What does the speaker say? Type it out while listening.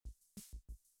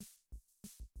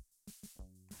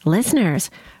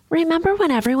Listeners, remember when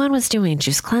everyone was doing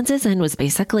juice cleanses and was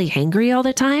basically hangry all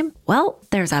the time? Well,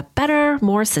 there's a better,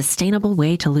 more sustainable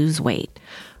way to lose weight.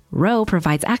 Ro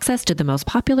provides access to the most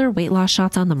popular weight loss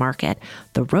shots on the market.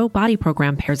 The Ro Body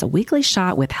Program pairs a weekly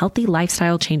shot with healthy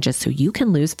lifestyle changes so you can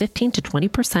lose 15 to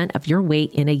 20% of your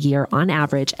weight in a year on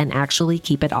average and actually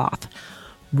keep it off.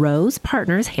 Ro's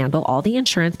partners handle all the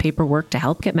insurance paperwork to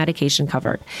help get medication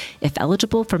covered. If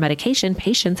eligible for medication,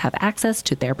 patients have access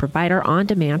to their provider on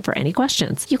demand for any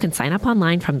questions. You can sign up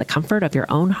online from the comfort of your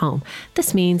own home.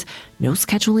 This means no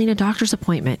scheduling a doctor's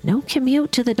appointment, no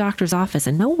commute to the doctor's office,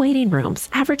 and no waiting rooms.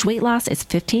 Average weight loss is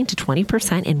 15 to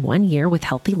 20% in 1 year with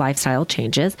healthy lifestyle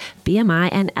changes. BMI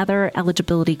and other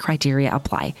eligibility criteria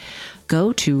apply.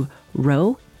 Go to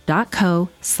ro.co/clink.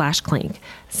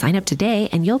 Sign up today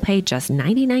and you'll pay just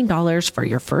 $99 for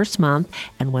your first month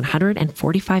and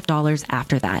 $145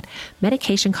 after that.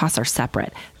 Medication costs are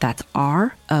separate. That's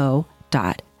ro.co/clink.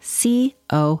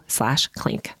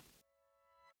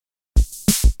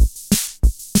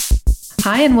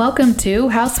 Hi, and welcome to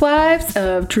Housewives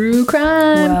of True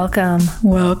Crime.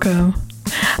 Welcome.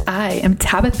 I am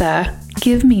Tabitha.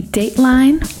 Give me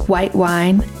Dateline, white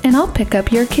wine, and I'll pick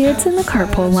up your kids in the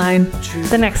carpool line.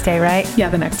 The next day, right? Yeah,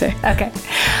 the next day. Okay.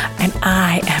 And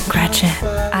I am Gretchen.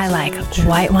 I like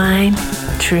white wine,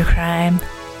 true crime,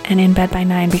 and in bed by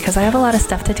 9 because I have a lot of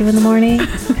stuff to do in the morning.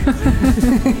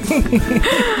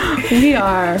 We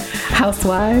are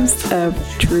Housewives of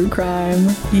True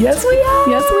Crime. Yes, we are.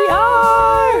 Yes, we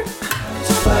are.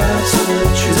 Housewives of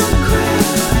True Crime.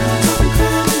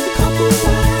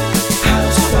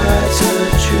 Housewives of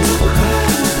True Crime.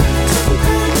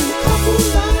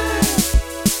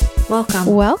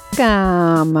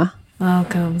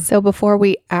 Welcome. So before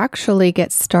we actually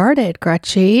get started,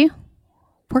 Gretchen,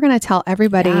 we're going to tell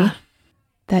everybody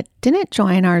that didn't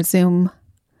join our Zoom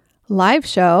live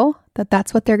show that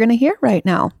that's what they're going to hear right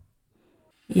now.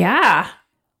 Yeah.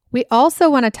 We also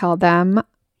want to tell them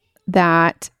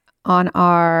that on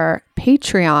our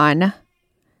Patreon,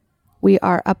 we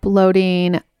are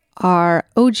uploading our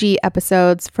OG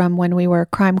episodes from when we were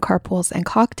Crime Carpools and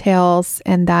Cocktails.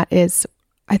 And that is,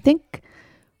 I think,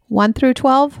 1 through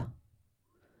 12.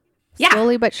 Yeah.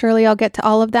 Slowly but surely I'll get to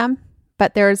all of them.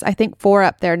 But there's, I think, 4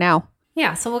 up there now.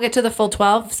 Yeah, so we'll get to the full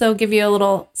 12. So give you a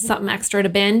little something extra to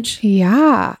binge.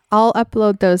 Yeah. I'll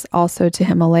upload those also to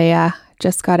Himalaya.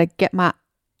 Just got to get my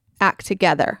act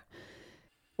together.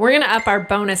 We're going to up our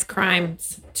bonus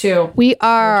crimes too. We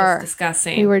were just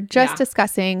discussing. We were just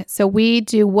discussing. So we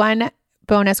do 1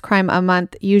 bonus crime a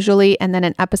month usually, and then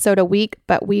an episode a week.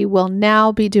 But we will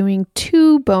now be doing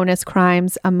 2 bonus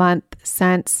crimes a month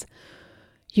since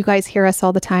you guys hear us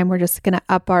all the time. We're just going to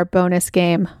up our bonus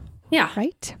game. Yeah.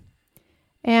 Right?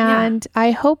 And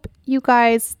I hope you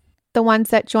guys, the ones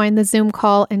that joined the Zoom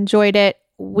call, enjoyed it.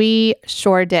 We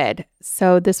sure did.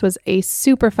 So this was a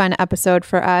super fun episode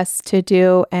for us to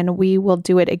do, and we will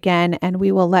do it again, and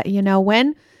we will let you know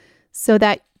when, so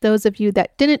that those of you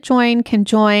that didn't join can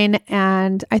join.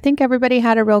 And I think everybody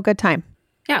had a real good time.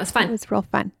 Yeah, it was fun. It was real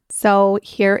fun. So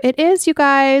here it is, you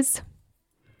guys.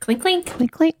 Clink, clink.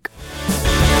 Clink, clink.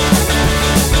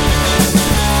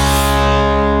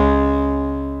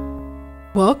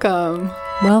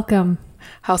 Welcome.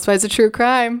 Housewives of True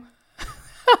Crime.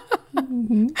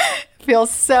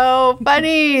 Feels so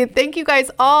funny. Thank you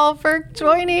guys all for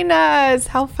joining us.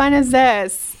 How fun is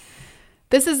this?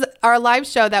 This is our live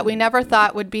show that we never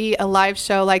thought would be a live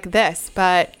show like this,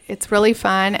 but it's really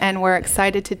fun and we're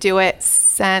excited to do it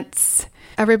since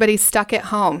everybody's stuck at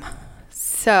home.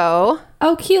 So,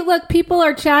 oh, cute. Look, people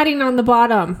are chatting on the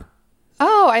bottom.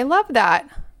 Oh, I love that.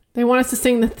 They want us to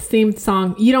sing the theme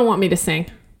song. You don't want me to sing.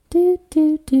 Do,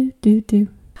 do, do, do, do.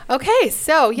 Okay,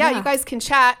 so yeah, you guys can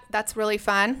chat. That's really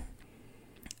fun.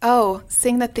 Oh,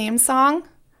 sing the theme song.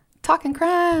 Talking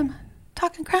crime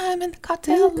in the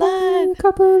cocktail line.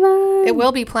 It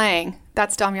will be playing.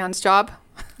 That's Damian's job.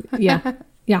 Yeah.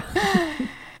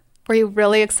 Were you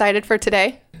really excited for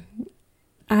today?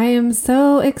 I am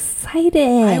so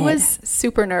excited. I was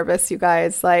super nervous, you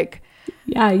guys.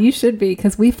 Yeah, you should be,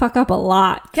 because we fuck up a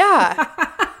lot. Yeah.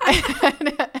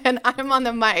 and I'm on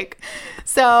the mic.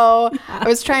 So I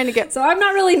was trying to get... So I'm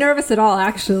not really nervous at all,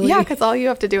 actually. Yeah, because all you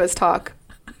have to do is talk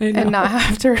and not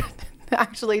have to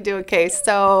actually do a case.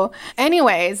 So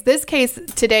anyways, this case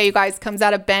today, you guys, comes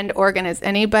out of Bend, Oregon. Is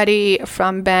anybody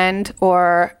from Bend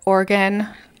or Oregon?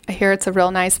 I hear it's a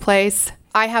real nice place.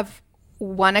 I have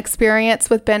one experience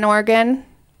with Bend, Oregon,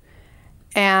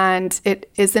 and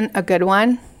it isn't a good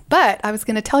one. But I was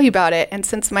going to tell you about it. And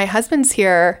since my husband's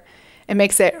here, it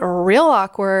makes it real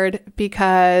awkward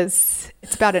because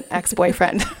it's about an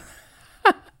ex-boyfriend.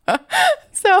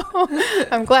 So So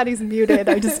I'm glad he's muted.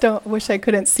 I just don't wish I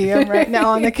couldn't see him right now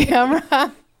on the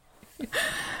camera.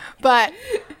 But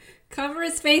Cover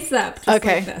his face up. Just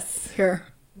okay, like this. here.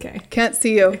 Okay. Can't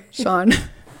see you, Sean.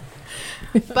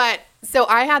 But so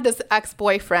I had this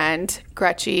ex-boyfriend,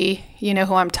 Gretchy, you know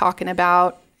who I'm talking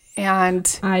about.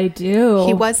 And I do.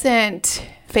 he wasn't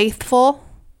faithful.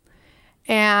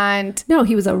 And No,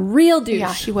 he was a real douche.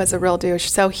 yeah, he was a real douche.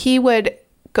 So he would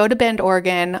go to Bend,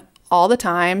 Oregon all the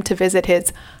time to visit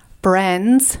his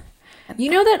friends. You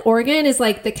know that Oregon is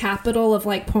like the capital of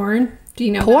like porn? Do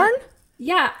you know Porn? that?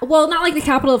 Yeah. Well, not like the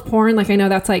capital of porn. Like I know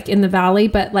that's like in the valley,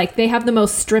 but like they have the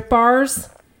most strip bars,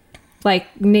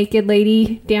 like naked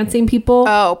lady dancing people.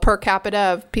 Oh, per capita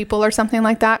of people or something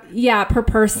like that? Yeah, per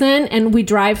person. And we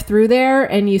drive through there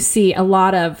and you see a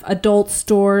lot of adult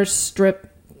stores, strip.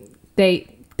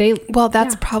 Well,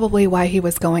 that's yeah. probably why he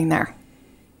was going there.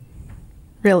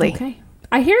 Really? Okay.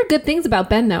 I hear good things about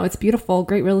Bend though. It's beautiful,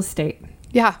 great real estate.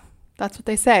 Yeah, that's what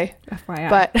they say. FYI.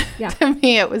 But yeah. to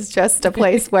me, it was just a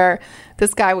place where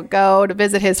this guy would go to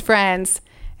visit his friends,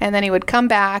 and then he would come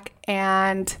back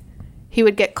and he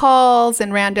would get calls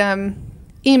and random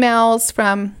emails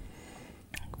from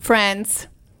friends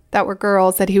that were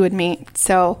girls that he would meet.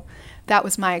 So that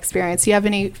was my experience. You have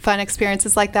any fun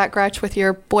experiences like that, Gretch, with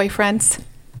your boyfriends?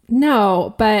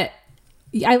 No, but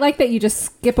I like that you just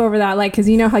skip over that, like, because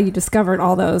you know how you discovered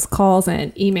all those calls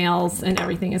and emails and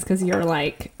everything is because you're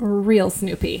like real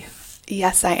Snoopy.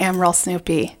 Yes, I am real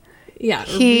Snoopy. Yeah.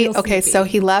 real Okay, Snoopy. so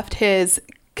he left his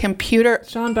computer.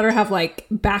 Sean better have like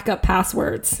backup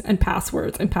passwords and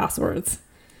passwords and passwords.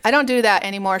 I don't do that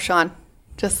anymore, Sean.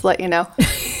 Just to let you know.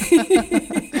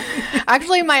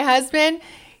 Actually, my husband,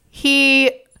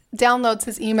 he downloads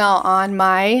his email on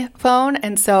my phone,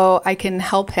 and so I can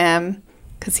help him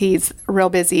because he's real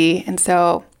busy, and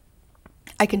so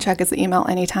I can check his email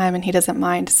anytime, and he doesn't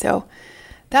mind. So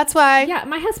that's why. Yeah,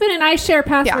 my husband and I share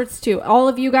passwords too. All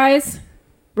of you guys,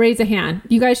 raise a hand.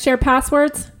 You guys share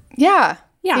passwords? Yeah.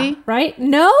 Yeah, See? right?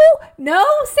 No,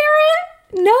 Sarah?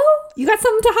 No? You got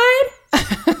something to hide?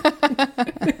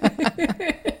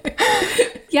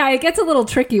 Yeah, it gets a little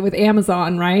tricky with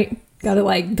Amazon, right? Got to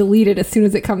like delete it as soon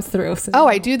as it comes through. So Oh,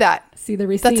 I do that. see the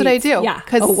receipts. That's what I do. Yeah.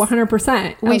 'Cause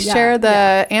 100%. We share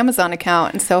the Amazon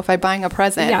account, and so if I'm buying a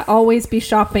present, Yeah, always be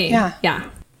shopping. Yeah. Yeah.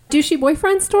 Douchey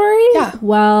boyfriend story? Yeah.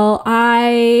 Well,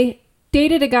 I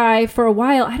dated a guy for a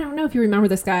while. I don't know if you remember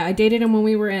this guy. I dated him when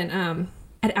we were in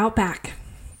at Outback.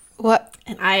 what?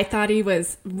 And I thought he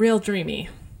was real dreamy.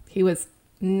 He was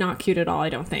not cute at all, I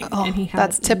don't think. Oh, and he had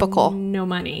that's typical. no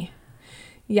money.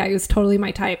 Yeah, he was totally my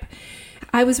type.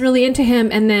 I was really into him,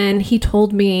 and then he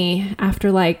told me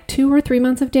after like 2 or 3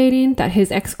 months of dating that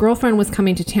his ex-girlfriend was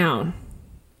coming to town,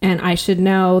 and I should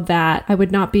know that I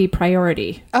would not be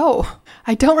priority. Oh,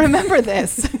 I don't remember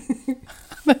this.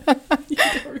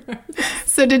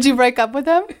 So did you break up with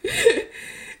him?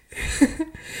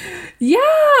 Yeah,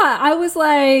 I was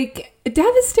like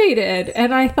devastated,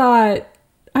 and I thought,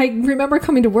 I remember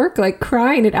coming to work like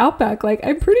crying at Outback, like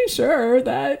I'm pretty sure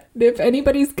that if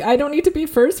anybody's, I don't need to be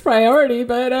first priority,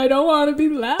 but I don't want to be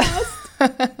last.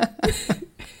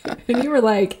 And you were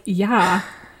like, yeah,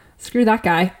 screw that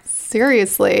guy.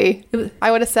 Seriously, I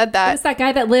would have said that. It's that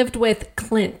guy that lived with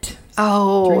Clint.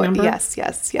 Oh, Do you remember?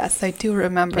 yes. I do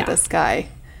remember Yeah. this guy.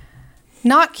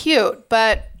 Not cute,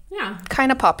 but Yeah,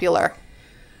 kind of popular.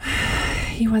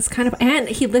 he was kind of, and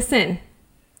he listened.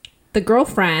 The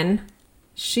girlfriend,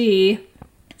 she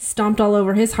stomped all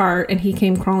over his heart, and he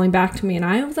came crawling back to me, and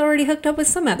I was already hooked up with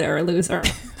some other loser,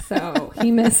 so he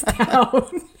missed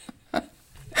out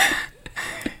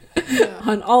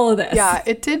on all of this. Yeah,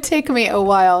 it did take me a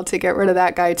while to get rid of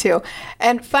that guy too.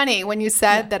 And funny when you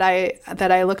said that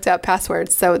I looked up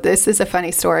passwords. So this is a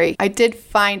funny story. I did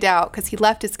find out because he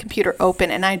left his computer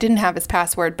open, and I didn't have his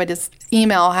password, but his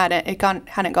email hadn't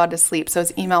gone to sleep, so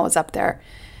his email was up there.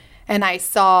 And I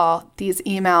saw these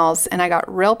emails, and I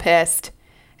got real pissed.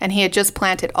 And he had just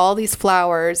planted all these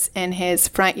flowers in his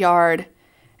front yard.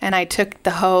 And I took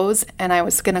the hose, and I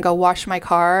was going to go wash my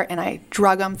car, and I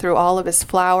drug him through all of his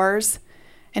flowers.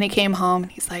 And he came home,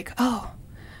 and he's like, "Oh,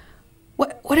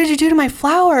 what did you do to my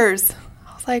flowers?"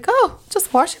 I was like, "Oh,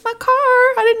 just washing my car.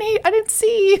 I didn't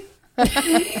see."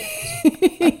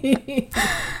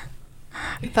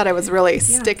 I thought I was really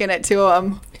sticking it to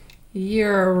him.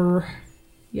 You're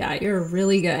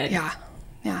really good. Yeah.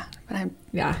 But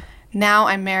Yeah. now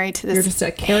I'm married to You're this just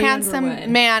a Carrie handsome Underwood.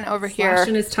 man over here.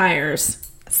 Slashing his tires.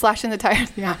 Slashing the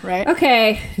tires. Yeah, right.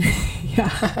 Okay.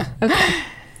 Yeah. Okay.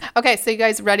 Okay, so you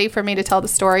guys ready for me to tell the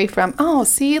story from, oh,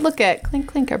 see, look at, clink,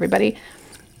 clink, everybody.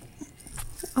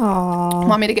 Aw.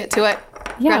 Want me to get to it?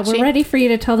 Yeah, Gretchy? we're ready for you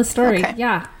to tell the story. Okay.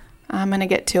 Yeah. I'm going to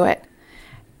get to it.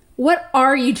 What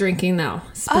are you drinking though,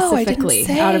 Oh, I didn't specifically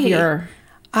say. out of your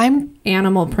I'm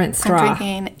animal print straw? I'm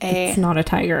drinking It's not a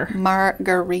tiger.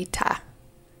 margarita.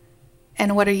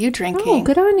 And what are you drinking Oh,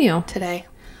 good on you. today?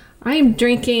 I am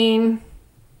drinking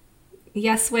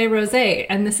Yes Way Rosé,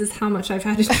 and this is how much I've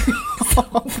had to drink so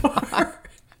far.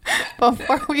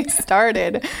 Before we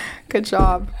started. Good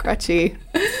job, Gretchy.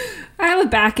 I have a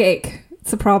backache.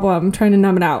 It's a problem. I'm trying to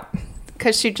numb it out.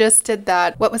 Because she just did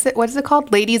that. What was it? What is it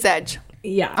called? Ladies Edge.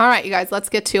 Yeah. All right, you guys, let's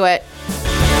get to it.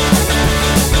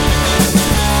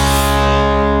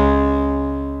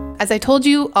 As I told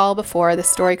you all before, the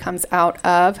story comes out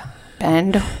of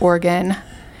Bend, Oregon.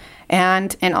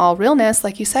 And in all realness,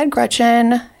 like you said,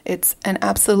 Gretchen, it's an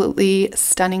absolutely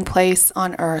stunning place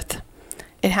on Earth.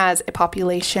 It has a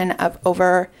population of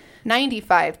over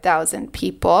 95,000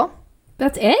 people.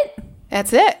 That's it?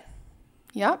 That's it.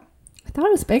 Yep. I thought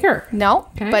it was bigger. No,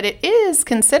 Okay. but it is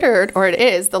considered, or it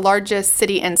is, the largest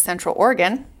city in Central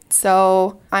Oregon.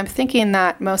 So I'm thinking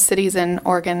that most cities in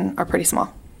Oregon are pretty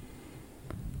small.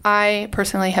 I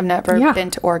personally have never Yeah. been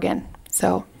to Oregon,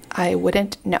 so I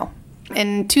wouldn't know.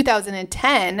 In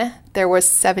 2010, there was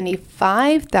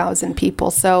 75,000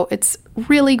 people, so it's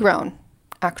really grown,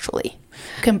 actually.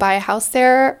 You can buy a house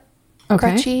there, Okay.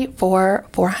 Gretchy, for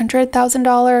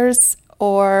 $400,000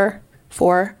 or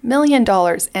 $4 million.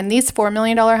 And these $4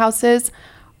 million houses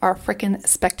are freaking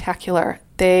spectacular.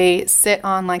 They sit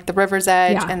on like the river's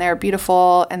edge Yeah. and they're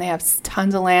beautiful and they have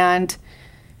tons of land.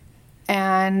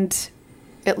 And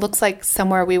it looks like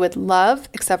somewhere we would love,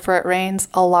 except for it rains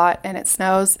a lot and it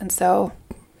snows. And so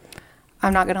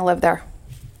I'm not going to live there.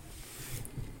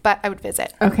 But I would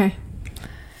visit. Okay.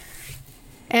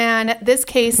 And this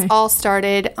case all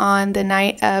started on the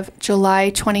night of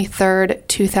July 23rd,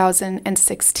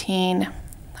 2016,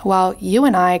 while you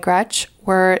and I, Gretch,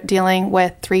 were dealing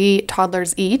with 3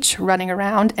 toddlers each, running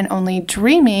around and only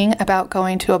dreaming about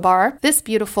going to a bar. This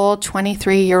beautiful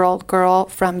 23-year-old girl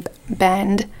from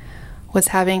Bend was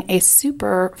having a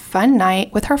super fun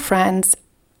night with her friends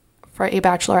for a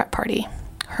bachelorette party.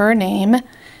 Her name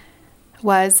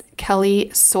was Kelly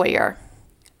Sawyer.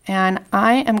 And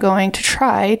I am going to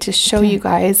try to show you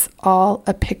guys all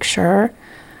a picture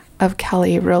of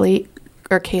Kelly,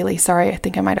 Kaylee. Sorry, I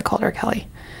think I might have called her Kelly.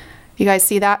 You guys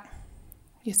see that?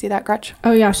 You see that, Gretch?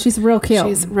 Oh, yeah. She's real cute.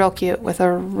 She's real cute with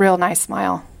a real nice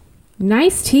smile.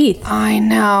 nice teeth. I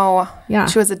know. Yeah.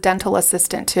 She was a dental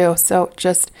assistant too. So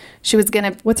she was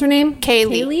going to, What's her name?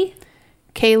 Kaylee.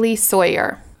 Kaylee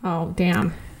Sawyer. Oh,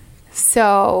 damn.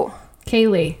 So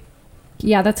Kaylee.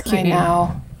 Yeah, that's a cute I name.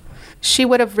 know. She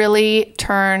would have really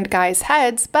turned guys'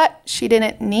 heads, but she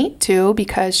didn't need to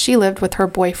because she lived with her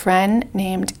boyfriend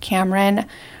named Cameron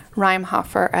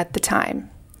Reimhofer at the time.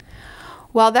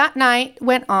 While that night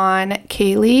went on,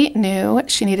 Kaylee knew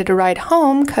she needed a ride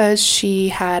home because she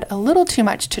had a little too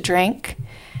much to drink.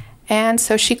 And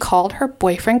so she called her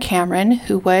boyfriend Cameron,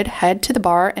 who would head to the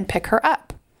bar and pick her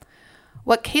up.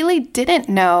 What Kaylee didn't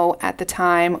know at the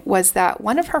time was that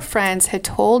one of her friends had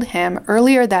told him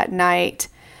earlier that night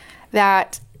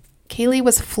that Kaylee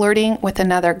was flirting with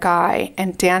another guy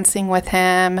and dancing with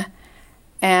him,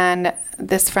 and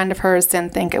this friend of hers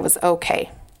didn't think it was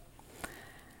okay.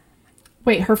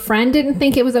 Wait, her friend didn't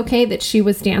think it was okay that she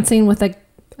was dancing with a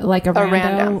rando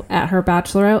random. at her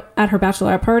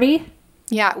bachelorette party?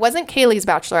 Yeah, it wasn't Kaylee's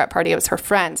bachelorette party, it was her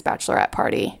friend's bachelorette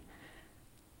party.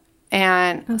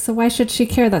 And Oh, so why should she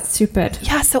care? That's stupid.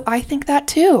 yeah, so I think that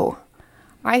too.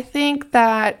 I think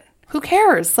that who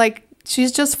cares? Like,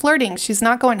 she's just flirting. She's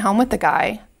not going home with the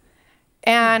guy.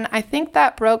 And I think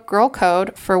that broke girl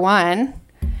code, for one.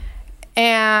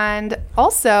 And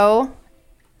also,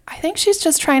 I think she's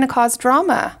just trying to cause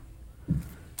drama.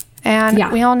 And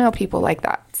Yeah. we all know people like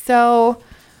that. So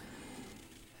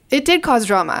it did cause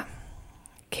drama.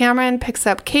 Cameron picks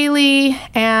up Kaylee,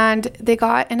 and they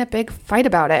got in a big fight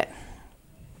about it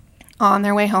on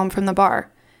their way home from the bar.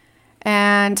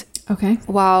 And Okay.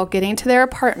 while getting to their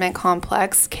apartment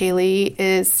complex, Kaylee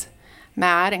is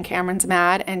mad and Cameron's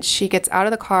mad, and she gets out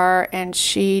of the car and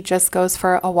she just goes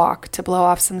for a walk to blow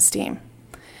off some steam.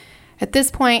 At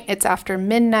this point, it's after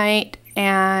midnight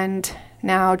and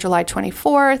now July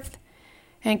 24th,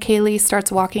 and Kaylee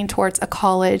starts walking towards a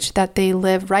college that they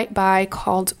live right by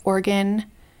called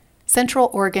Central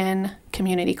Oregon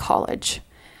Community College.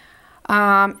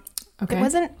 It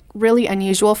wasn't really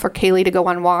unusual for Kaylee to go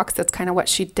on walks. That's kind of what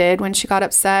she did when she got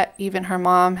upset. Even her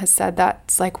mom has said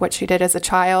that's like what she did as a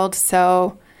child.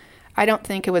 So I don't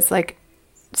think it was like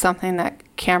something that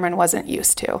Cameron wasn't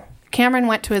used to. Cameron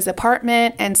went to his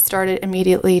apartment and started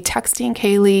immediately texting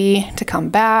Kaylee to come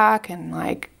back and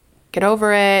like get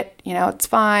over it. You know, it's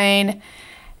fine.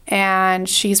 And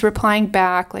she's replying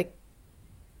back like,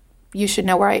 you should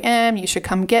know where I am. You should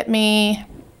come get me.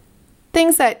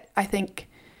 Things that I think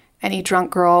any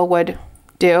drunk girl would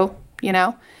do, you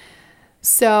know?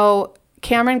 So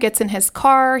Cameron gets in his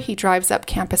car. He drives up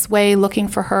Campus Way looking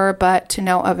for her, but to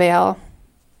no avail.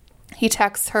 He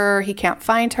texts her. He can't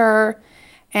find her.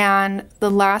 And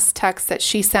the last text that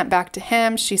she sent back to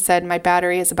him, she said, my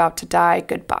battery is about to die.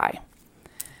 Goodbye.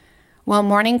 Well,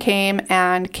 morning came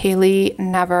and Kaylee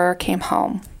never came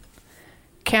home.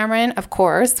 Cameron, of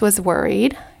course, was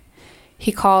worried.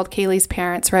 He called Kaylee's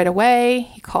parents right away.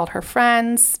 He called her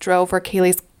friends, drove where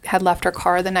Kaylee had left her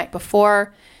car the night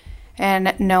before,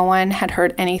 and no one had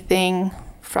heard anything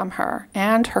from her.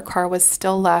 And her car was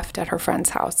still left at her friend's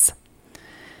house.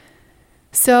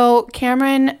 So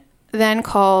Cameron then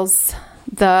calls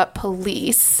the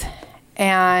police,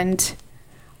 and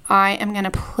I am going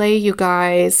to play you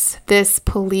guys this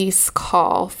police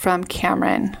call from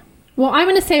Cameron. Well, I'm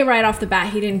going to say right off the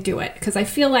bat he didn't do it, because I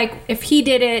feel like if he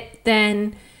did it,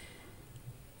 then,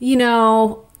 you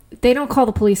know, they don't call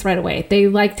the police right away. They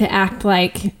like to act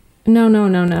like, no.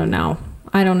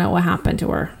 I don't know what happened to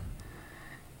her.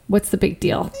 What's the big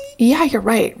deal? Yeah, you're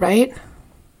right?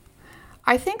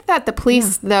 I think that the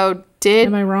police, though, did...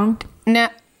 Am I wrong? No,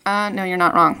 you're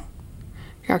not wrong.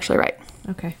 You're actually right.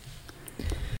 Okay.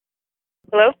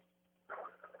 Hello?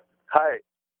 Hi.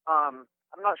 I'm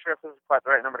not sure if this is quite the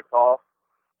right number to call.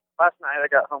 Last night I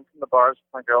got home from the bars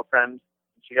with my girlfriend.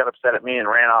 She got upset at me and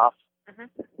ran off. Mm-hmm.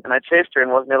 And I chased her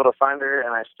and wasn't able to find her,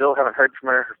 and I still haven't heard from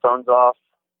her. Her phone's off.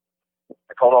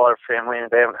 I called all her family and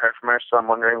they haven't heard from her, so I'm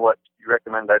wondering what you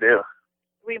recommend I do.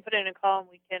 We can put in a call and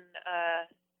we can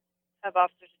have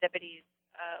officers and deputies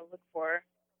look for her.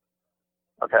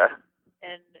 Okay.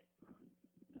 And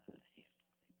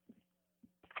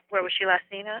where was she last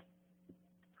seen at?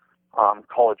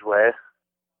 College Way.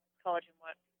 College and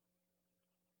what?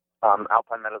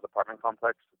 Alpine Meadows apartment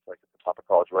complex. It's like at the top of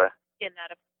College Way. In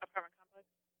that apartment complex?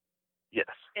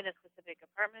 Yes. In a specific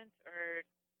apartment or?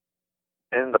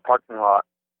 In the parking lot.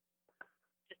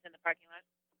 Just in the parking lot?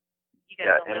 You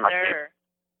guys don't live there? Or?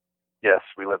 Yes,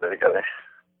 we live there together.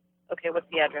 Okay, what's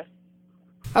the address?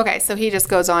 Okay, so he just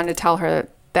goes on to tell her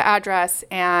the address,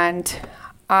 and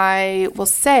I will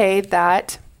say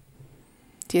that,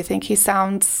 do you think he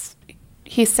sounds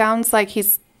like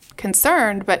he's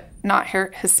concerned, but not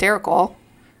hysterical,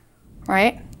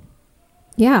 right?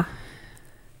 Yeah.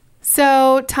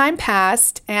 So time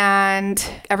passed, and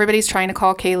everybody's trying to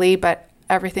call Kaylee, but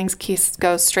everything's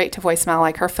goes straight to voicemail,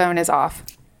 like her phone is off.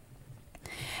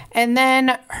 And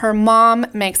then her mom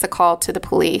makes a call to the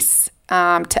police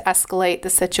to escalate the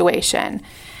situation.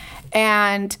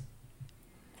 And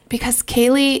because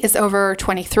Kaylee is over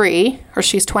 23, or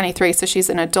she's 23, so she's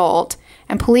an adult,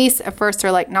 and police at first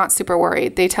are like not super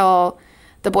worried. They tell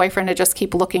the boyfriend to just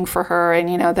keep looking for her, and,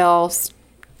 you know,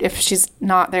 if she's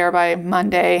not there by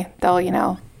Monday, they'll, you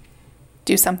know,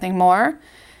 do something more.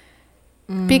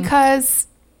 Because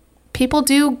people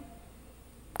do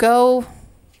go,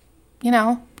 you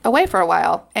know, away for a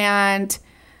while. And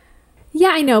yeah,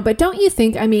 I know, but don't you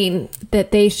think, I mean,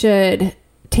 that they should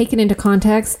take it into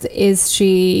context? Is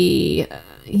she,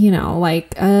 you know,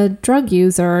 like a drug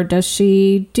user? Does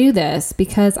she do this?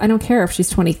 Because I don't care if she's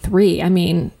 23. I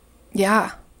mean,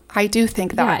 yeah, I do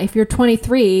think that. Yeah, if you're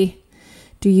 23,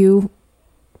 do you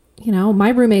know, my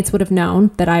roommates would have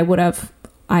known that I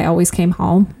always came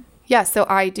home. Yeah, so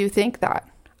I do think that.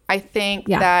 I think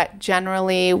that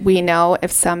generally we know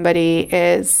if somebody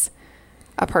is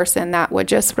a person that would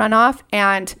just run off.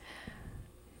 And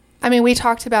I mean, we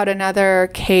talked about another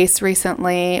case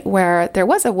recently where there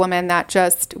was a woman that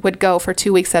just would go for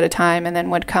 2 weeks at a time and then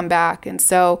would come back. And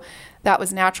so that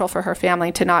was natural for her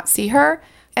family to not see her.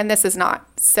 And this is not.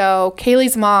 So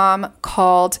Kaylee's mom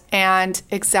called and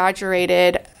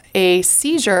exaggerated a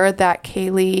seizure that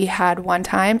Kaylee had one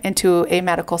time into a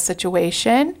medical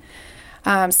situation.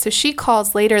 So she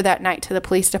calls later that night to the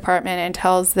police department and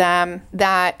tells them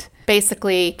that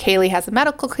basically Kaylee has a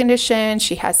medical condition,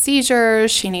 she has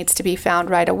seizures, she needs to be found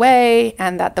right away,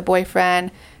 and that the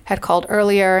boyfriend had called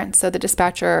earlier. And so the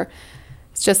dispatcher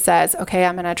just says, okay,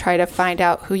 I'm going to try to find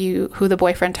out who the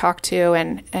boyfriend talked to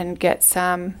and get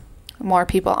some more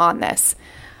people on this.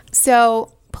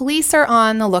 So police are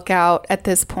on the lookout at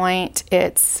this point.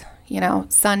 It's, you know,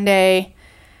 Sunday,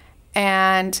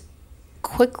 and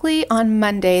quickly on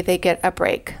Monday, they get a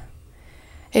break.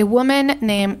 A woman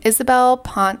named Isabel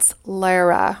Ponce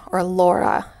Lara, or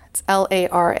Laura, it's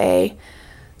Lara,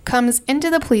 comes into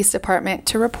the police department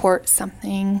to report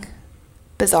something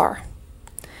bizarre.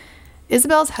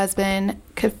 Isabel's husband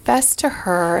confessed to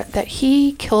her that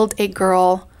he killed a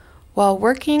girl while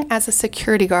working as a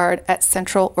security guard at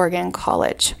Central Oregon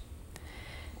College.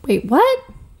 Wait, what?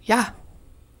 Yeah.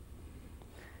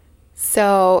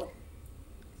 So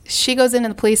she goes into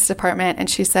the police department and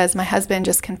she says, my husband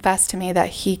just confessed to me that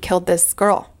he killed this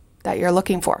girl that you're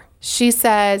looking for. She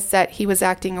says that he was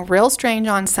acting real strange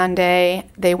on Sunday.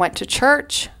 They went to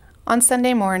church on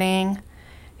Sunday morning.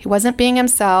 He wasn't being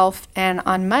himself. And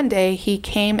on Monday, he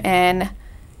came in.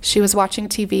 She was watching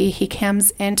TV. He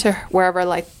comes into wherever,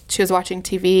 like she was watching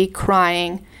TV,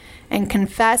 crying, and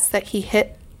confessed that he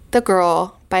hit the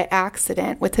girl by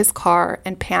accident with his car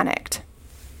and panicked.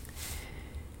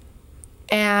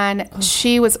 And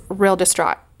she was real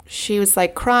distraught. She was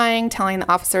like crying, telling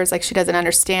the officers like she doesn't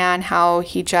understand how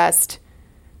he just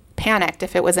panicked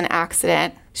if it was an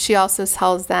accident. She also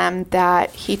tells them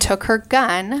that he took her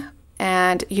gun.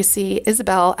 And you see,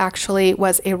 Isabel actually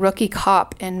was a rookie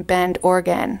cop in Bend,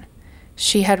 Oregon.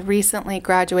 She had recently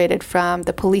graduated from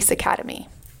the police academy.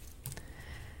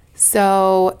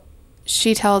 So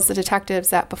she tells the detectives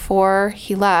that before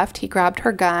he left, he grabbed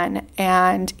her gun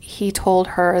and he told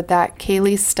her that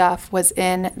Kaylee's stuff was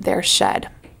in their shed.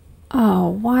 Oh,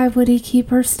 why would he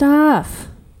keep her stuff?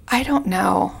 I don't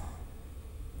know.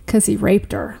 Because he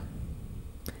raped her.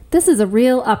 This is a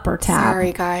real upper tab.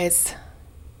 Sorry, guys.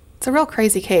 It's a real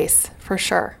crazy case, for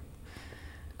sure.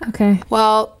 Okay.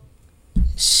 Well,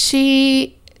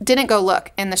 she didn't go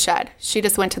look in the shed. She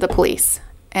just went to the police.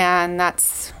 And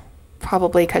that's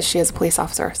probably because she is a police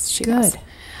officer. She does.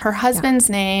 Her husband's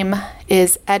name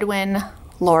is Edwin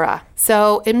Laura.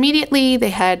 So immediately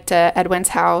they head to Edwin's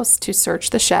house to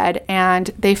search the shed, and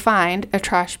they find a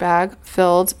trash bag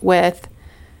filled with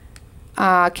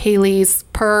Kaylee's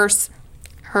purse,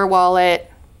 her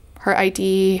wallet, her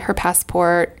ID, her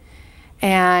passport,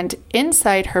 and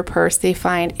inside her purse they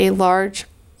find a large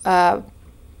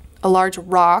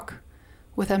rock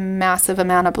with a massive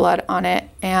amount of blood on it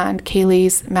and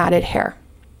Kaylee's matted hair.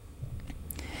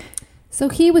 So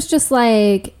he was just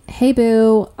like, hey,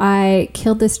 boo, I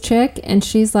killed this chick. And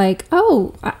she's like,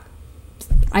 oh,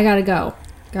 I gotta go.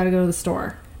 Gotta go to the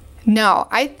store. No,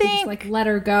 I think... Just, like, let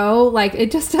her go. Like,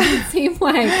 it just doesn't seem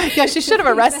like... Yeah, she should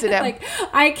have arrested him. Like,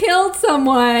 I killed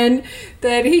someone,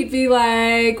 that he'd be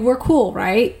like, we're cool,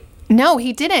 right? No,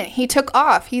 he didn't. He took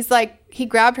off. He's like, he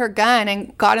grabbed her gun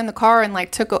and got in the car and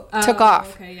like took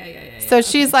off. Okay, yeah. So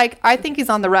she's like, I think he's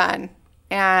on the run,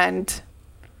 and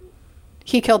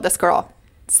he killed this girl.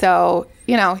 So,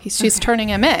 you know, she's turning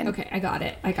him in. Okay, I got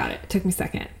it. It took me a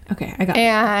second. Okay, I got it.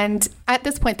 And at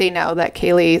this point, they know that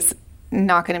Kaylee's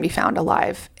not going to be found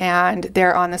alive. And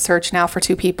they're on the search now for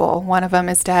two people. One of them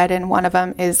is dead and one of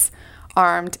them is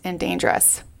armed and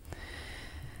dangerous.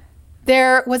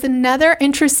 There was another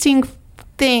interesting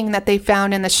thing that they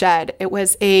found in the shed. It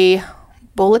was a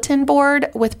bulletin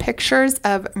board with pictures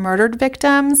of murdered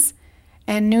victims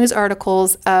and news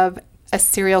articles of a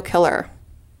serial killer.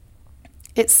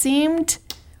 It seemed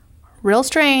real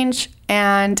strange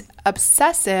and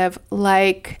obsessive,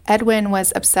 like Edwin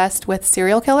was obsessed with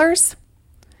serial killers.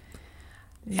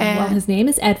 Well, his name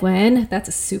is Edwin. That's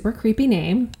a super creepy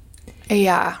name.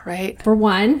 Yeah, right. For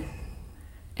one.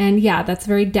 And yeah, that's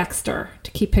very Dexter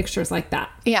to keep pictures like that.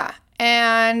 Yeah.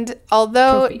 And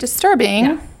although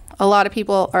disturbing, a lot of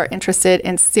people are interested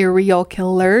in serial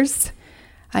killers.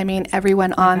 I mean,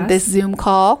 everyone on this Zoom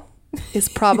call is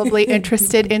probably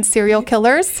interested in serial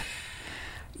killers.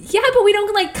 Yeah, but we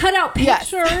don't like cut out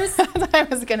pictures. Yes. That's what I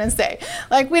was going to say.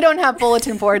 Like, we don't have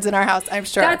bulletin boards in our house, I'm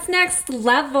sure. That's next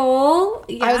level.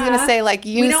 Yeah. I was going to say, like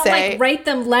you say. We don't like write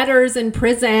them letters in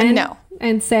prison. No.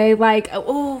 And say like,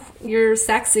 oh, you're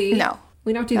sexy. No.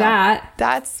 We don't do that.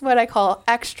 That's what I call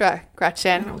extra,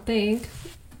 Gretchen. I don't think.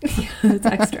 Yeah, it's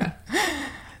extra.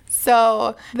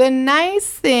 So the nice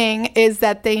thing is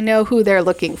that they know who they're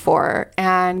looking for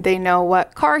and they know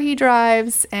what car he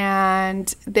drives,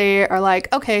 and they are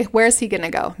like, okay, where's he going to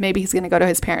go? Maybe he's going to go to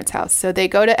his parents' house. So they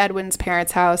go to Edwin's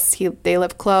parents' house. They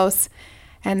live close,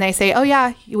 and they say, oh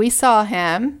yeah, we saw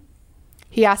him.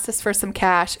 He asked us for some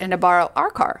cash and to borrow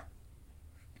our car.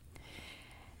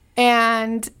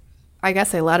 And I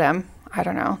guess they let him. I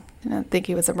don't know. I don't think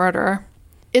he was a murderer.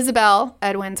 Isabel,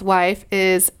 Edwin's wife,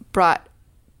 is brought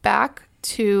back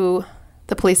to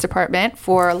the police department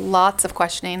for lots of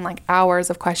questioning, like hours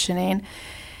of questioning.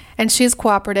 And she's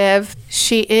cooperative.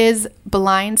 She is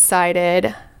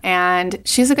blindsided, and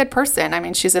she's a good person. I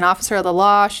mean, she's an officer of the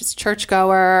law. She's a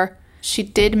churchgoer. She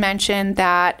did mention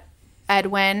that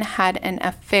Edwin had an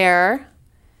affair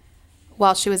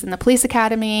while she was in the police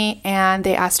academy, and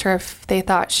they asked her if they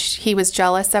thought he was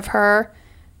jealous of her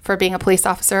for being a police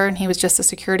officer and he was just a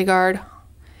security guard.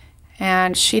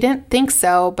 And she didn't think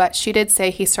so, but she did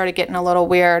say he started getting a little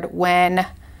weird when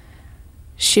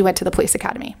she went to the police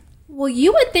academy. Well,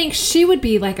 you would think she would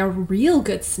be like a real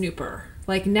good snooper,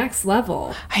 like next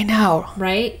level, I know.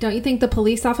 right? Don't you think the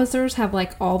police officers have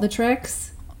like all the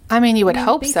tricks? I mean, you would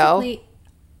hope so. Basically,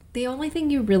 the only thing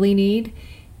you really need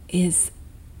is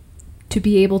to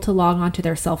be able to log onto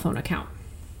their cell phone account.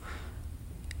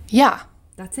 Yeah.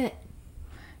 That's it.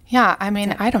 Yeah. I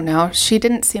mean, I don't know. She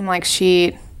didn't seem like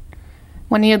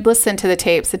when you'd listen to the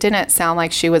tapes, it didn't sound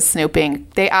like she was snooping.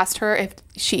 They asked her if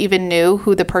she even knew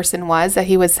who the person was that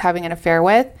he was having an affair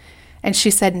with. And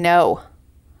she said no.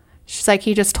 She's like,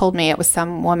 he just told me it was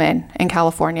some woman in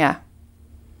California.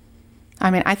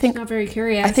 I mean, I think, Not very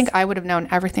curious. I think I would have known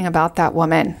everything about that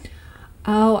woman.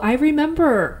 Oh, I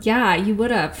remember. Yeah, you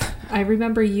would have. I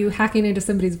remember you hacking into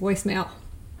somebody's voicemail.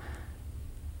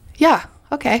 Yeah.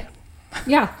 Okay.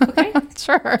 Yeah. Okay.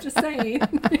 Sure. Just saying.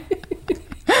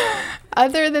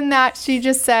 Other than that, she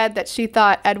just said that she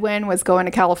thought Edwin was going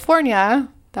to California.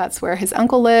 That's where his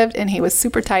uncle lived, and he was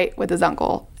super tight with his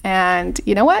uncle. And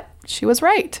you know what? She was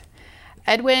right.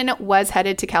 Edwin was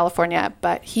headed to California,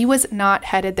 but he was not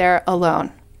headed there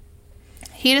alone.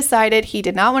 He decided he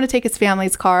did not want to take his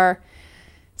family's car,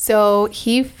 so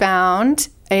he found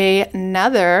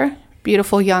another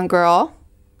beautiful young girl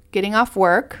getting off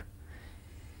work.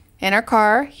 In her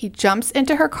car, he jumps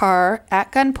into her car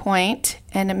at gunpoint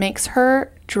and makes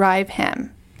her drive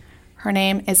him. Her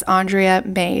name is Andrea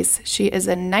Mays. She is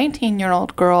a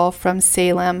 19-year-old girl from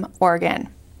Salem,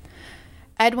 Oregon.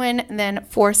 Edwin then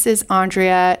forces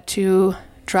Andrea to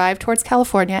drive towards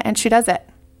California, and she does it.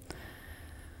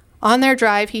 On their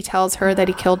drive, he tells her that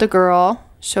he killed a girl,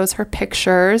 shows her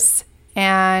pictures,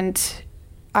 and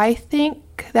I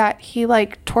think that he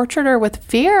tortured her with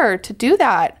fear to do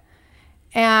that.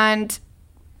 And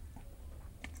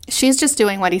she's just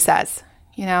doing what he says.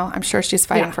 You know, I'm sure she's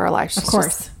fighting for her life. She's of course.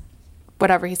 just,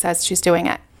 whatever he says, she's doing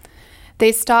it.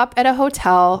 They stop at a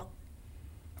hotel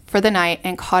for the night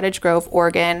in Cottage Grove,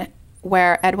 Oregon,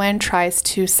 where Edwin tries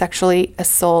to sexually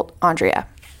assault Andrea.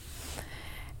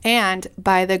 And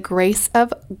by the grace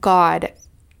of God,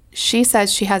 she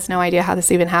says she has no idea how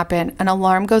this even happened. An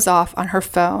alarm goes off on her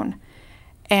phone.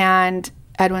 And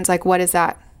Edwin's like, what is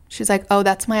that? She's like, oh,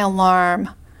 that's my alarm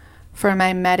for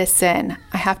my medicine.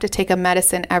 I have to take a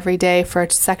medicine every day for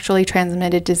a sexually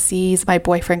transmitted disease my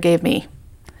boyfriend gave me.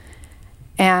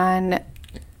 And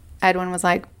Edwin was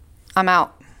like, I'm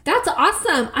out. That's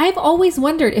awesome. I've always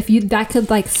wondered if that could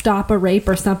stop a rape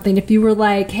or something. If you were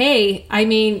like, hey, I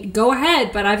mean, go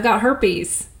ahead, but I've got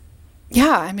herpes.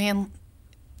 Yeah, I mean,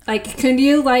 Can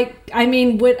you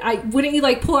wouldn't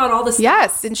you pull out all the stuff?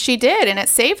 Yes, and she did, and it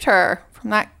saved her from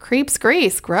that creep's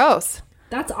grease. Gross.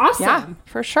 That's awesome. Yeah,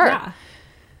 for sure. Yeah.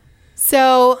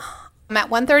 So at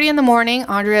 1:30 in the morning,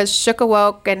 Andrea's shook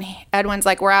awoke, and Edwin's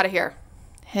like, we're out of here.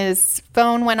 His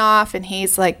phone went off, and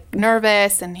he's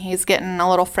nervous, and he's getting a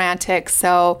little frantic.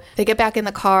 So they get back in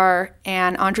the car,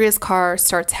 and Andrea's car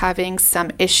starts having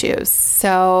some issues.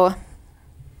 So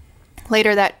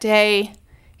later that day,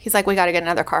 he's like, we got to get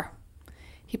another car.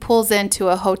 He pulls into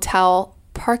a hotel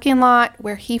parking lot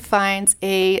where he finds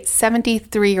a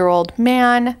 73-year-old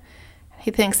man. He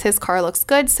thinks his car looks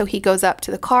good, so he goes up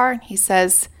to the car and he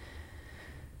says,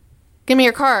 give me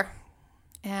your car.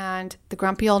 And the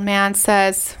grumpy old man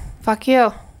says, fuck you.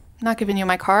 I'm not giving you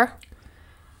my car.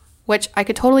 Which I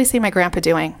could totally see my grandpa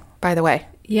doing, by the way.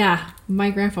 Yeah, my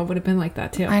grandpa would have been like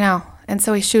that too. I know. And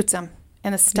so he shoots him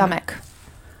in the stomach. Yeah.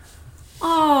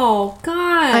 Oh,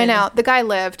 God. I know. The guy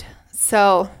lived,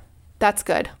 so that's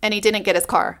good. And he didn't get his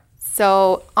car.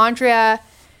 So Andrea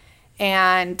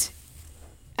and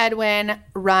Edwin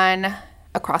run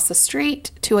across the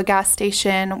street to a gas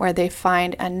station where they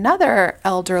find another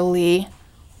elderly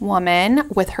woman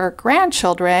with her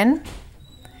grandchildren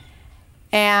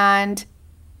and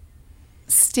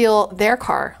steal their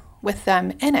car with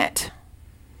them in it.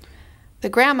 The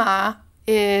grandma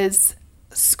is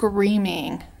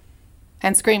screaming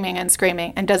and screaming and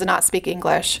screaming and does not speak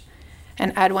English.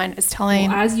 And Edwin is telling...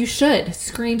 Well, as you should.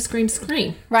 Scream, scream,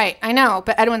 scream. Right, I know.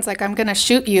 But Edwin's like, I'm going to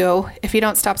shoot you if you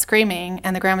don't stop screaming.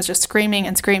 And the grandma's just screaming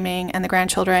and screaming. And the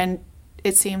grandchildren,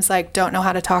 it seems like, don't know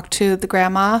how to talk to the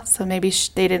grandma. So maybe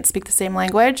they didn't speak the same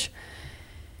language.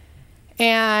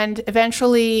 And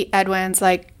eventually Edwin's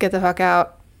like, get the fuck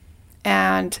out.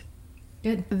 And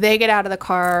Good. They get out of the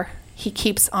car. He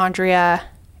keeps Andrea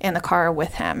in the car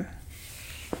with him.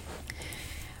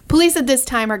 Police at this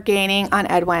time are gaining on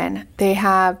Edwin. They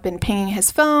have been pinging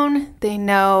his phone. They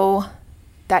know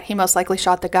that he most likely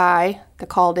shot the guy that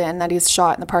called in, that he's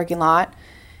shot in the parking lot,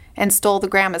 and stole the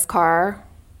grandma's car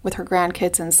with her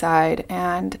grandkids inside.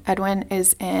 And Edwin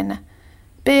is in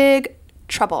big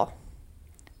trouble.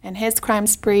 And his crime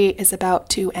spree is about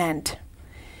to end.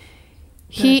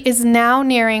 He is now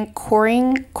nearing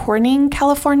Corning,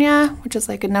 California, which is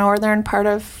like a northern part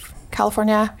of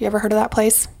California. You ever heard of that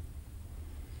place?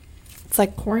 It's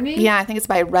like Corning? Yeah, I think it's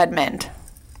by Redmond.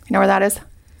 You know where that is?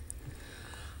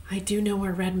 I do know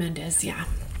where Redmond is, yeah.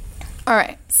 All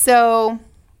right, so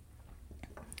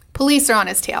police are on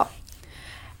his tail.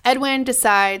 Edwin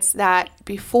decides that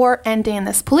before ending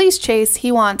this police chase,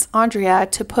 he wants Andrea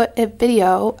to put a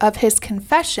video of his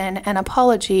confession and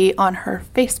apology on her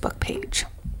Facebook page.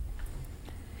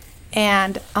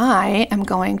 And I am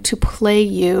going to play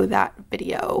you that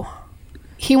video.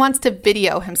 He wants to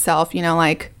video himself, you know,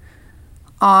 like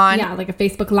on... Yeah, like a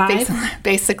Facebook Live.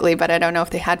 Basically, but I don't know if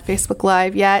they had Facebook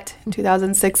Live yet in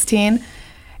 2016.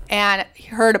 And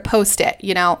her to post it,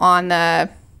 you know, on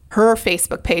her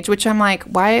Facebook page, which I'm like,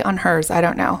 why on hers? I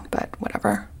don't know, but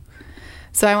whatever.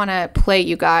 So I want to play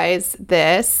you guys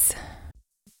this.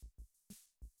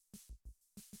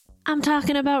 I'm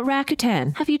talking about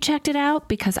Rakuten. Have you checked it out?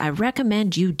 Because I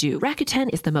recommend you do.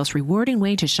 Rakuten is the most rewarding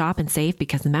way to shop and save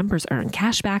because members earn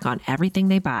cash back on everything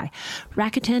they buy.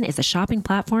 Rakuten is a shopping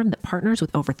platform that partners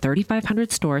with over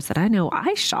 3,500 stores that I know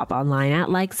I shop online at,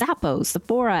 like Zappos,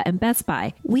 Sephora, and Best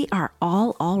Buy. We are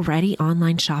all already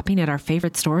online shopping at our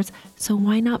favorite stores, so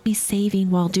why not be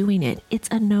saving while doing it? It's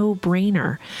a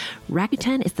no-brainer.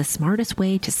 Rakuten is the smartest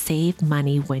way to save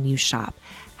money when you shop.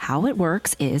 How it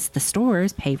works is the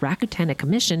stores pay Rakuten a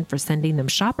commission for sending them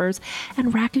shoppers,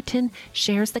 and Rakuten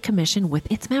shares the commission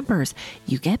with its members.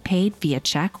 You get paid via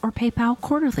check or PayPal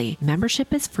quarterly.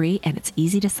 Membership is free and it's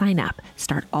easy to sign up.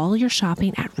 Start all your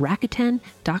shopping at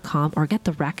Rakuten.com or get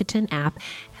the Rakuten app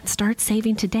and start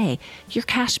saving today. Your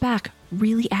cash back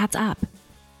really adds up.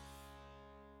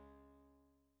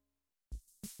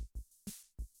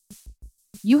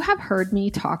 You have heard me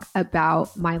talk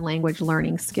about my language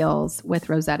learning skills with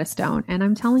Rosetta Stone, and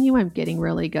I'm telling you, I'm getting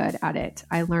really good at it.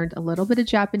 I learned a little bit of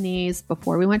Japanese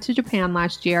before we went to Japan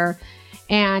last year,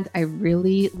 and I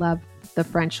really love the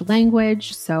French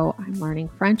language, so I'm learning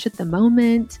French at the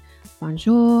moment.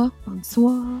 Bonjour,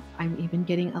 bonsoir. I'm even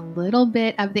getting a little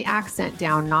bit of the accent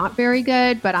down. Not very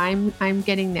good, but I'm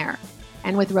getting there.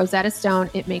 And with Rosetta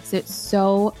Stone, it makes it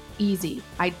so easy.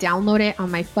 I download it on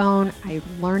my phone. I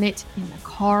learn it in the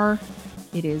car.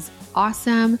 It is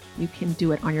awesome. You can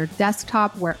do it on your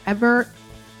desktop, wherever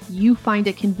you find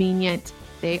it convenient.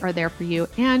 They are there for you.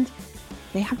 And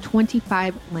they have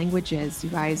 25 languages,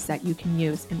 you guys, that you can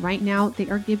use. And right now they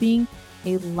are giving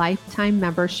a lifetime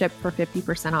membership for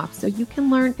 50% off. So you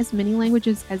can learn as many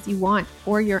languages as you want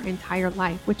for your entire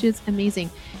life, which is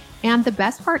amazing. And the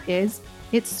best part is,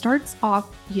 it starts off,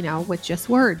 you know, with just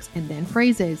words and then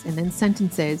phrases and then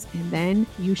sentences. And then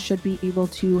you should be able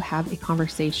to have a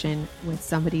conversation with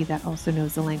somebody that also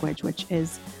knows the language, which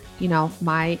is, you know,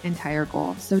 my entire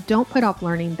goal. So don't put off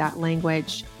learning that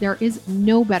language. There is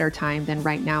no better time than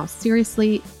right now.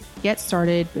 Seriously, get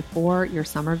started before your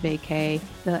summer vacay.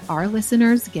 Our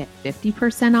listeners get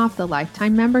 50% off the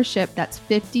lifetime membership. That's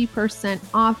 50%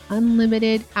 off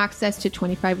unlimited access to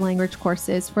 25 language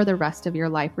courses for the rest of your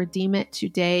life. Redeem it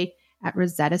today at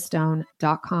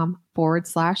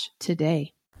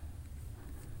rosettastone.com/today.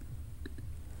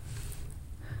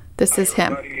 This is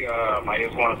him. I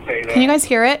just want to say that. Can you guys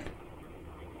hear it?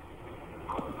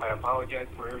 I apologize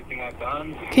for everything I've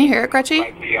done. Can you hear it, Gretchen?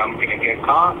 I'm going to get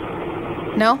caught.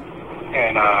 No?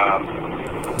 And,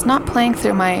 it's not playing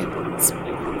through my... You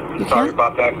sorry can't?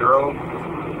 about that girl.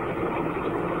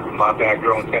 About that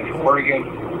girl in Central Oregon.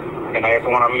 And I just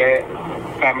want to let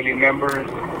family members,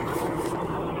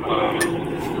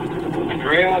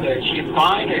 Andrea, that she's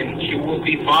fine and she will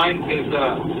be fine because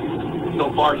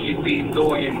so far she's been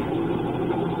doing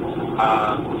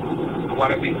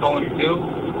what I've been told her to do.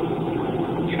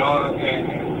 You know,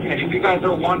 and if you guys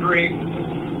are wondering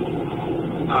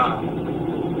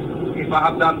if I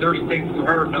have done dirty things to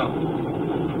her, no.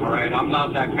 All right, I'm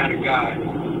not that kind of guy.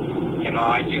 You know,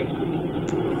 I used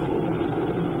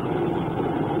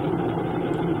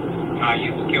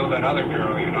to kill that other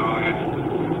girl, you know,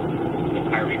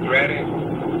 and I regret it.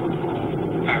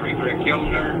 I regret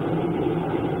killing her.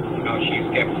 You know, she's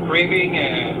kept screaming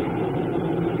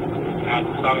and I had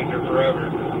to silence her forever.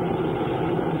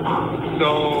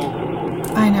 So,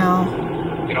 I know.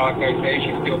 You know, like I say,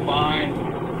 she's still fine.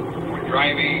 We're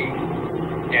driving,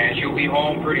 and she'll be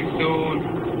home pretty soon.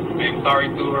 I'm sorry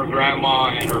to her grandma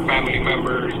and her family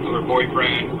members, to her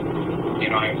boyfriend. You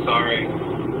know, I'm sorry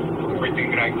for everything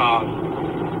that I caused.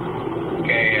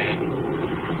 Okay, and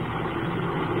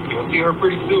you'll see her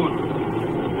pretty soon.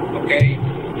 Okay,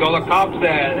 tell the cops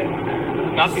that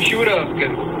not to shoot us,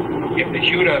 because if they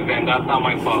shoot us, then that's not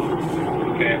my fault.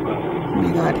 Okay, but... Oh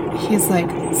my God, he's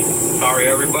like... Sorry,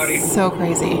 everybody. So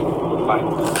crazy.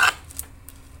 Bye.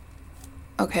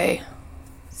 Okay.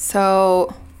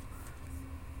 So,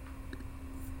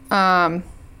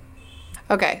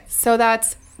 okay. So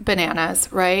that's bananas,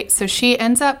 right? So she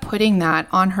ends up putting that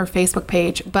on her Facebook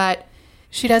page, but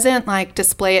she doesn't like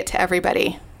display it to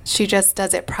everybody. She just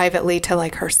does it privately to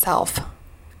like herself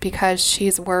because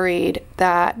she's worried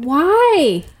that.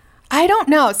 Why? I don't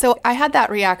know. So I had that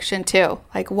reaction too.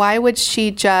 Like, why wouldn't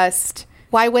she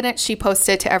post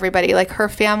it to everybody? Like her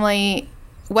family,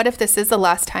 what if this is the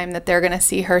last time that they're going to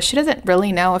see her? She doesn't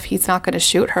really know if he's not going to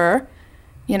shoot her,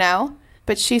 you know?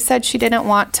 But she said she didn't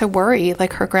want to worry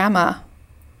like her grandma.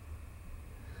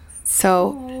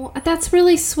 So. Oh, that's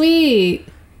really sweet.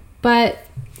 But.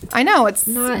 I know, it's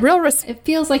not real. It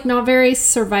feels like not very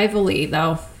survival-y,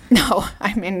 though. No,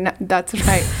 I mean, that's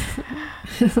right.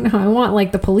 I don't know. I want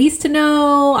like the police to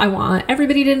know. I want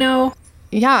everybody to know.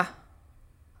 Yeah,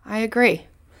 I agree.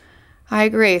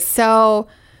 So,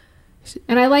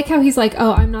 and I like how he's like,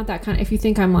 oh, I'm not that kind of, if you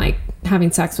think I'm like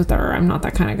having sex with her, I'm not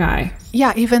that kind of guy.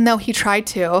 Yeah, even though he tried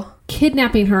to.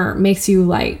 Kidnapping her makes you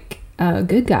like a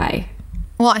good guy.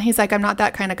 Well, and he's like, I'm not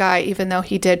that kind of guy, even though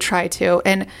he did try to.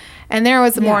 And there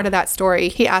was more to that story.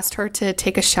 He asked her to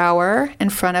take a shower in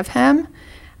front of him.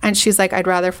 And she's like, I'd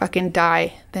rather fucking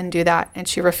die than do that. And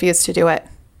she refused to do it.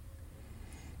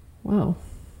 Whoa.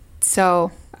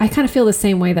 So. I kind of feel the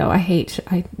same way, though. I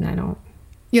don't.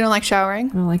 You don't like showering?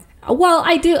 I don't like. Well,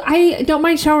 I do. I don't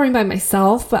mind showering by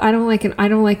myself, but I don't like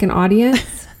an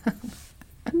audience.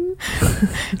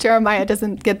 Jeremiah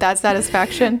doesn't get that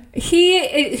satisfaction.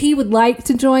 He would like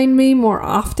to join me more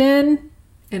often,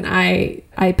 and I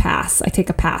pass. I take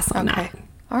a pass on that.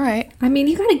 All right. I mean,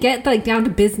 you got to get like down to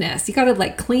business. You got to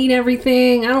like clean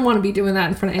everything. I don't want to be doing that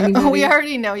in front of anybody. We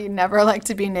already know you never like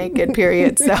to be naked,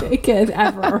 period. So naked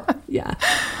ever. Yeah.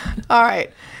 All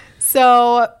right.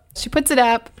 So she puts it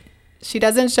up. She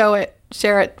doesn't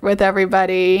share it with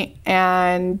everybody,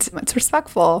 and it's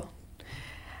respectful.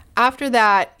 After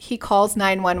that, he calls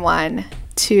 911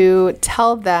 to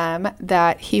tell them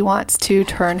that he wants to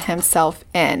turn himself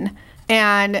in.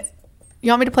 And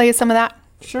you want me to play you some of that?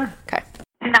 Sure. Okay.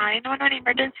 911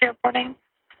 emergency reporting.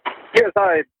 Yes,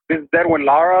 hi. This is Edwin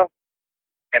Lara,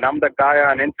 and I'm the guy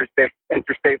on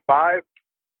Interstate 5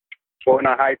 going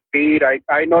at high speed.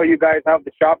 I know you guys have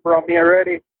the chopper on me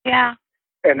already. Yeah.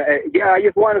 And I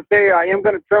just want to say I am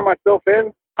going to turn myself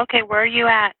in. Okay, where are you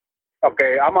at?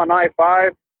 Okay, I'm on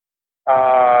I-5.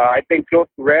 I think close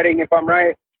to Reading, if I'm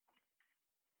right.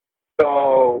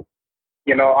 So,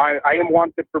 I am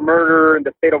wanted for murder in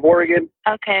the state of Oregon.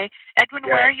 Okay. Edwin,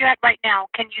 where are you at right now?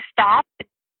 Can you stop?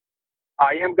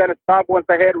 I am going to stop once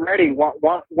I hit Reading.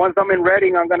 Once I'm in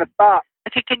Reading, I'm going to stop.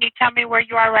 Okay, can you tell me where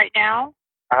you are right now?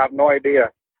 I have no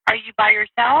idea. Are you by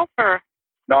yourself or?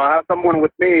 No, I have someone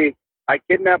with me. I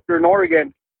kidnapped her in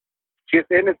Oregon. She's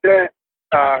innocent.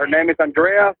 Her name is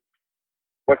Andrea.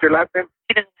 What's your last name?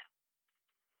 She doesn't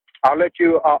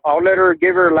know. I'll let her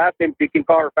give her last name so you can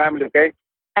call her family, okay?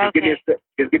 Okay.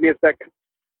 Just give me a second.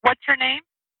 What's your name?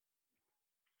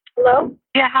 Hello?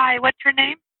 Yeah, hi. What's your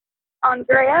name?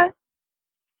 Andrea.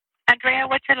 Andrea,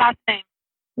 what's your last name?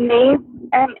 Maes,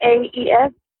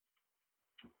 M-A-E-S.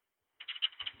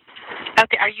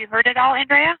 Okay, are you hurt at all,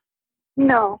 Andrea?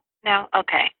 No. No?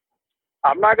 Okay.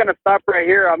 I'm not going to stop right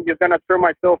here. I'm just going to throw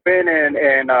myself in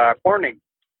Corning.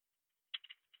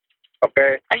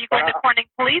 Okay. Are you going to Corning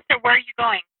Police or where are you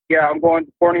going? Yeah, I'm going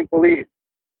to Corning Police.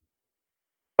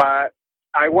 But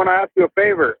I want to ask you a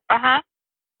favor. Uh-huh.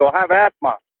 So I have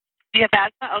asthma. You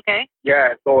have asthma? Okay.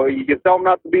 Yeah, so you just tell them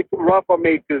not to be too rough on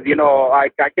me because, I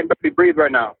can barely breathe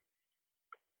right now.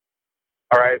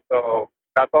 All right, so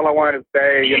that's all I wanted to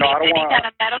say. Do you need I don't any want kind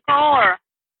of medical or?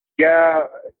 Yeah,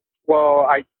 well,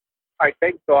 I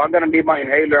think so. I'm going to need my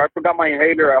inhaler. I forgot my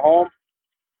inhaler at home.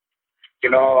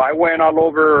 I went all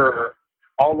over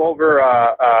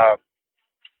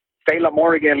Salem,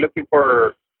 Oregon, looking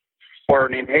for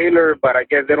an inhaler, but I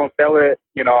guess they don't sell it.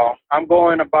 I'm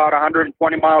going about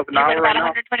 120 miles an hour You're going about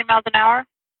 120 miles an hour?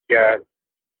 Yeah.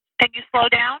 Can you slow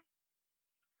down?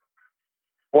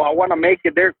 Well, I want to make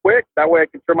it there quick. That way I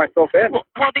can turn myself in.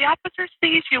 Well, the officer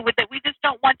sees you with it. We just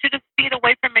don't want you to speed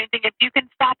away from anything. If you can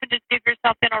stop and just give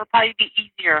yourself in, it'll probably be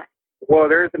easier. Well,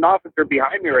 there's an officer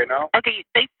behind me right now. Okay,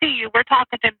 they see you. We're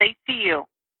talking to them. They see you.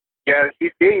 Yeah,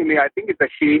 she's seeing me. I think it's a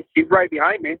she. She's right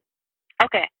behind me.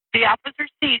 Okay. The officer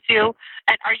sees you,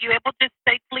 and are you able to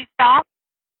safely stop?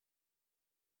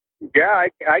 Yeah,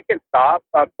 I can stop,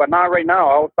 but not right now.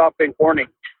 I'll stop in Corning.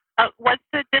 What's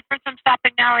the difference from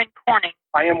stopping now in Corning?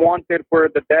 I am wanted for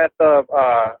the death of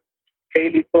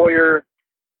Kaylee Sawyer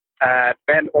at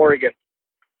Bend, Oregon.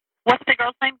 What's the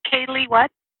girl's name? Kaylee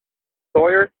what?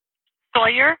 Sawyer.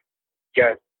 Sawyer?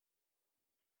 Yes.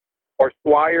 Or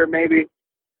Swire, maybe.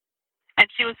 And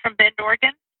she was from Bend,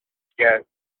 Oregon? Yes.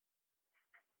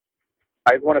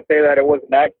 I just want to say that it was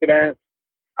an accident.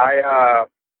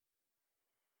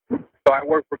 So I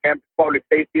work for campus public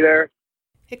safety there.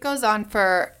 It goes on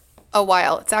for a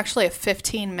while. It's actually a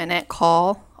 15-minute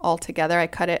call altogether. I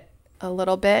cut it a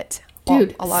little bit.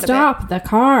 Dude, a lot stop of the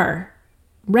car.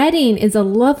 Redding is a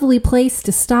lovely place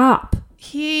to stop.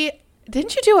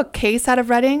 Didn't you do a case out of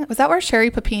Redding? Was that where Sherry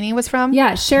Papini was from?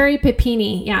 Yeah, Sherry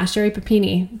Papini. Yeah, Sherry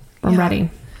Papini from Redding.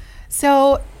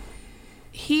 So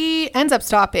he ends up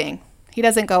stopping. He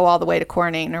doesn't go all the way to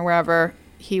Corning or wherever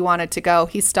he wanted to go.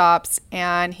 He stops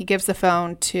and he gives the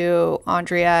phone to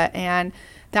Andrea, and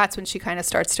that's when she kind of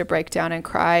starts to break down and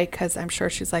cry, because I'm sure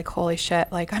she's like, holy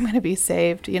shit, like, I'm going to be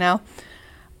saved, you know?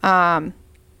 And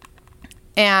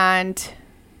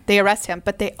they arrest him,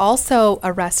 but they also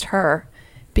arrest her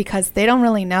because they don't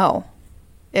really know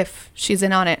if she's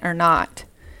in on it or not.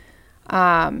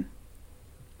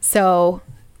 So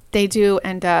they do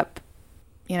end up,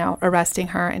 you know, arresting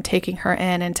her and taking her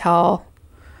in until,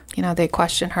 you know, they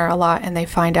question her a lot and they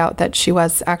find out that she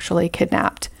was actually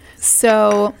kidnapped.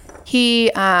 So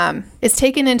he is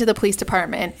taken into the police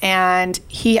department and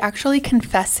he actually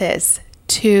confesses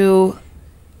to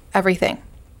everything.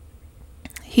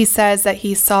 He says that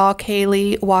he saw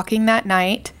Kaylee walking that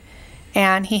night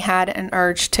and he had an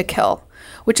urge to kill,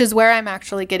 which is where I'm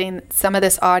actually getting some of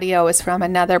this audio is from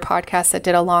another podcast that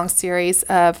did a long series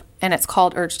of, and it's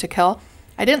called Urge to Kill.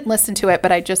 I didn't listen to it,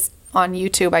 but I just, on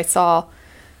YouTube, I saw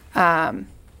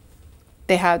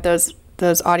they had those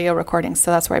audio recordings.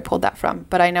 So that's where I pulled that from.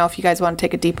 But I know if you guys want to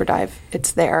take a deeper dive,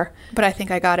 it's there. But I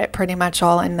think I got it pretty much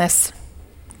all in this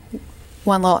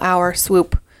one little hour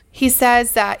swoop. He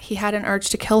says that he had an urge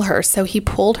to kill her, so he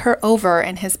pulled her over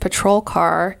in his patrol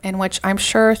car, in which I'm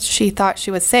sure she thought she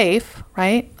was safe,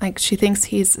 right? Like, she thinks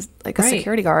he's like a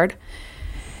security guard.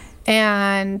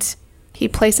 And he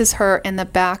places her in the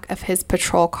back of his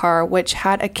patrol car, which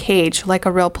had a cage like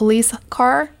a real police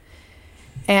car.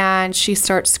 And she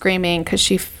starts screaming because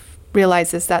she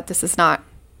realizes that this is not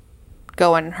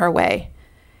going her way.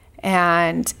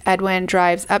 And Edwin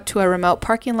drives up to a remote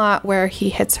parking lot where he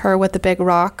hits her with a big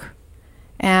rock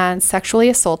and sexually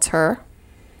assaults her.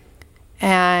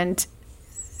 And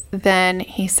then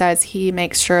he says he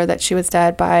makes sure that she was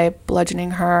dead by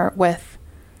bludgeoning her with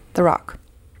the rock.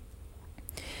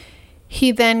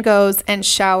 He then goes and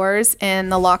showers in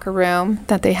the locker room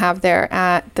that they have there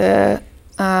at the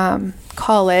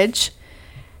college,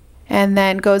 and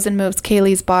then goes and moves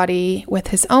Kaylee's body with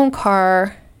his own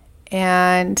car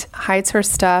and hides her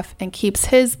stuff and keeps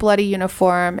his bloody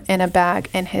uniform in a bag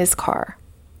in his car.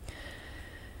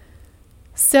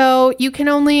 So you can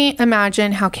only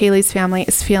imagine how Kaylee's family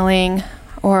is feeling,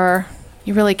 or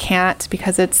you really can't,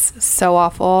 because it's so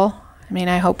awful. I mean,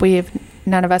 I hope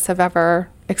none of us have ever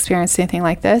experienced anything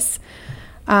like this.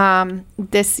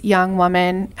 This young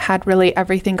woman had really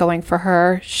everything going for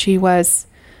her. She was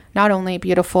not only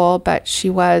beautiful, but she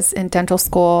was in dental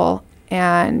school,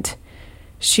 and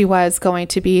she was going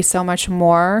to be so much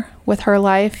more with her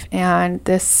life. And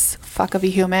this fuck of a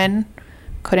human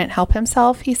couldn't help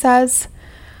himself, he says.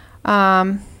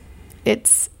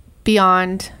 It's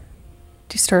beyond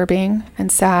disturbing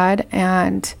and sad.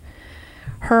 And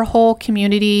her whole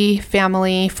community,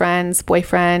 family, friends,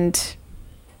 boyfriend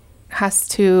has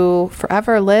to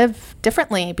forever live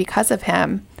differently because of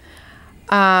him.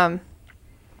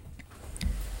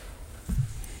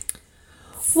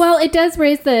 Well, it does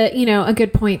raise a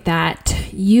good point that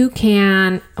you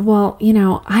can,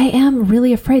 I am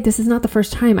really afraid. This is not the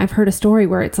first time I've heard a story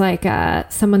where it's like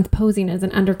someone's posing as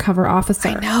an undercover officer.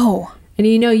 I know. And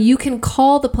you can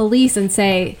call the police and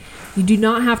say, you do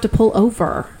not have to pull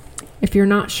over if you're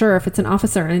not sure if it's an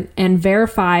officer, and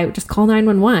verify, just call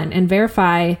 911 and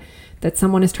verify that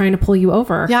someone is trying to pull you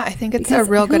over. Yeah, I think it's a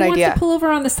real good idea. Who wants to pull over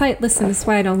on the site? Listen, this is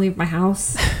why I don't leave my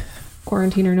house.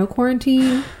 Quarantine or no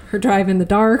quarantine, or drive in the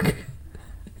dark.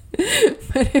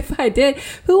 But if I did,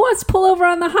 who wants to pull over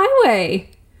on the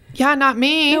highway? Yeah, not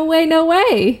me. No way, no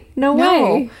way. No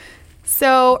way.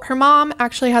 So her mom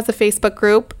actually has a Facebook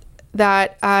group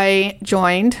that I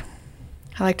joined.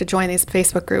 I like to join these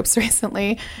Facebook groups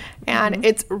recently, and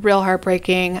it's real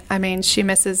heartbreaking. I mean, she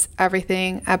misses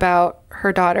everything about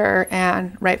her daughter,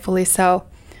 and rightfully so.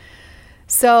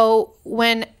 So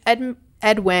when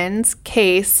Edwin's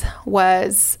case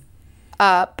was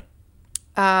up,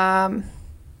 it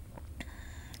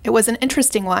was an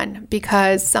interesting one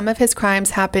because some of his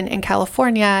crimes happened in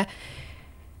California.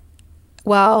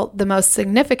 Well, the most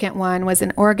significant one was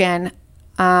in Oregon.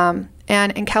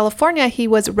 And in California, he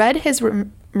was read his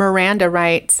Miranda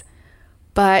rights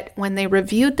But when they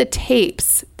reviewed the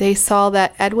tapes, they saw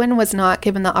that Edwin was not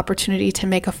given the opportunity to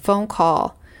make a phone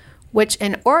call, which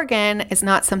in Oregon is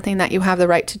not something that you have the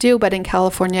right to do, but in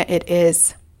California it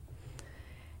is.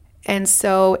 And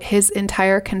so his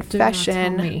entire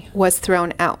confession was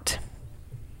thrown out.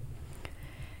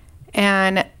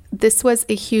 And this was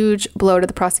a huge blow to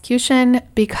the prosecution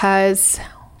because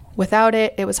without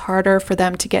it, it was harder for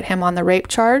them to get him on the rape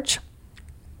charge.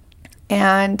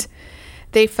 And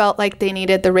they felt like they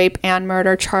needed the rape and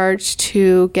murder charge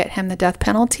to get him the death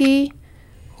penalty,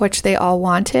 which they all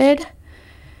wanted.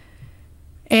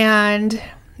 And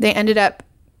they ended up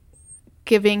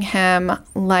giving him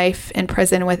life in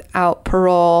prison without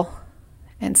parole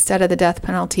instead of the death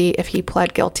penalty if he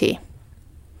pled guilty.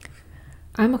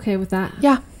 I'm okay with that.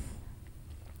 Yeah.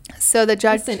 So the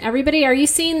judge... Listen, everybody, are you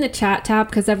seeing the chat tab?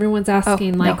 Because everyone's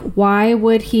asking, why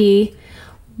would he...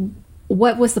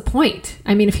 What was the point?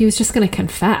 I mean, if he was just going to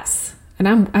confess,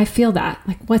 and I feel that,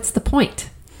 like, what's the point?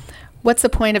 What's the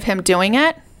point of him doing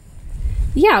it?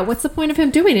 Yeah, what's the point of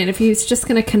him doing it if he was just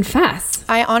going to confess?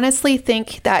 I honestly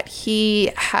think that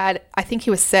I think he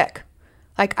was sick.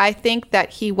 Like, I think that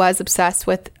he was obsessed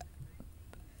with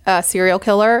a serial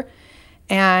killer,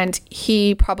 and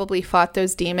he probably fought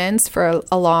those demons for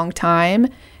a long time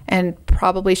and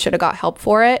probably should have got help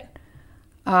for it.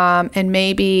 And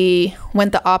maybe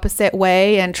went the opposite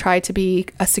way and tried to be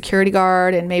a security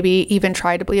guard and maybe even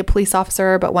tried to be a police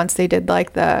officer. But once they did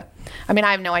I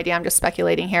have no idea. I'm just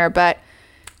speculating here, but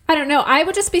I don't know. I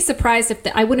would just be surprised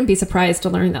I wouldn't be surprised to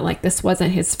learn that this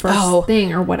wasn't his first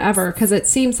thing or whatever. Cause it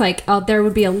seems like there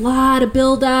would be a lot of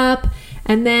buildup.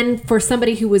 And then for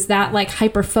somebody who was that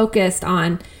hyper focused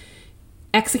on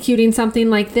executing something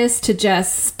like this to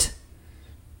just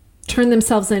turn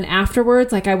themselves in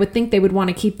afterwards, I would think they would want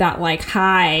to keep that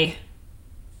high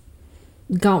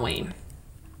going.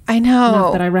 I know.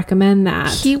 Not that I recommend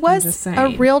that. He was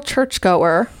a real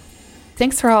churchgoer.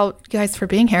 Thanks for all you guys for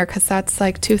being here, because that's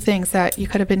two things that you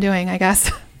could have been doing, I guess,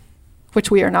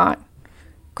 which we are not.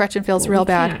 Gretchen feels real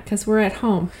bad. Because we're at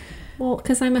home. Well,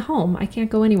 because I'm at home. I can't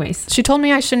go anyways. She told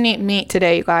me I shouldn't eat meat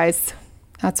today, you guys.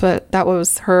 That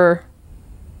was her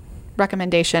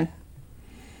recommendation.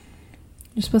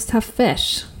 You're supposed to have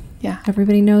fish. Yeah.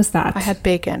 Everybody knows that. I had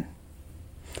bacon.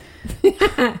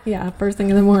 Yeah, first thing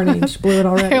in the morning. She blew it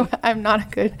already. I'm not a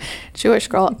good Jewish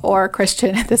girl or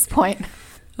Christian at this point.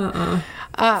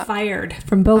 Fired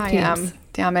from both teams. I am.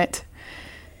 Damn it.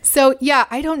 So, yeah,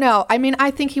 I don't know. I mean, I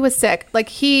think he was sick.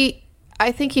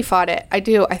 I think he fought it. I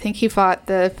do. I think he fought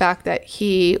the fact that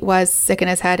he was sick in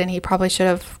his head and he probably should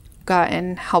have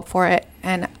gotten help for it.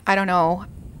 And I don't know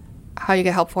how you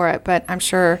get help for it, but I'm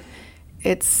sure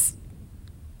it's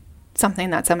something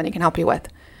that somebody can help you with.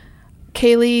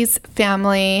 Kaylee's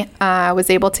family was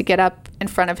able to get up in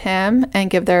front of him and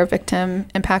give their victim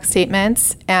impact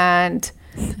statements, and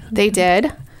they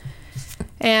did.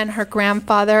 And her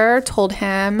grandfather told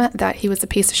him that he was a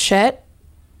piece of shit,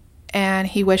 and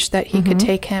he wished that he could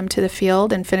take him to the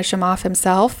field and finish him off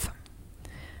himself.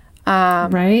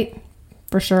 Right?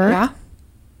 For sure. Yeah.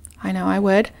 I know I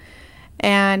would.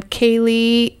 And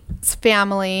Kaylee's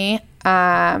family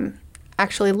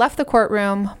actually left the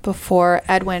courtroom before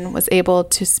Edwin was able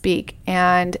to speak.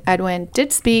 And Edwin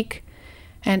did speak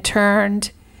and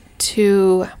turned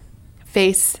to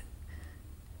face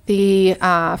the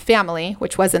family,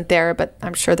 which wasn't there, but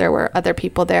I'm sure there were other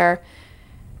people there.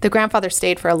 The grandfather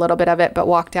stayed for a little bit of it, but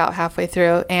walked out halfway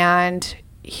through, and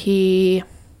he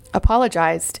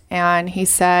apologized. And he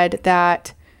said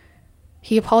that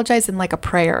he apologized in a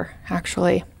prayer,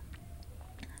 actually.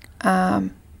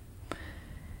 And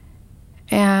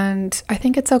I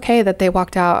think it's okay that they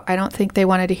walked out. I don't think they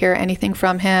wanted to hear anything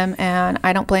from him, and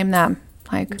I don't blame them.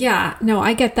 Yeah, no,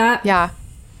 I get that. Yeah.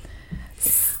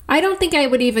 I don't think I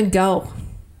would even go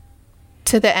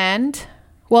to the end.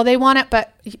 Well, they want it,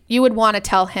 but you would want to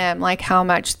tell him how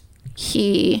much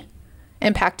he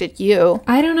impacted you.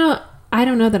 I don't know. I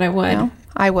don't know that I would. No,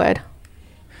 I would.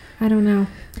 I don't know.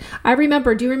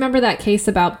 Do you remember that case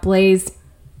about Blaze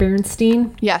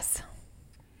Bernstein? Yes.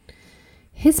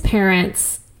 His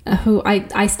parents, who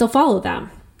I still follow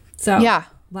them. So, yeah.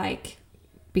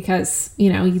 Because,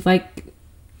 you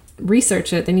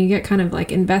research it, then you get kind of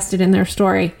invested in their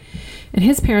story. And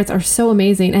his parents are so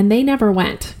amazing, and they never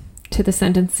went to the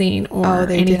sentencing or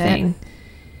anything. Didn't?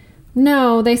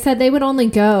 No, they said they would only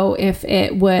go if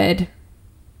it would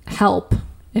help,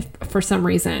 if for some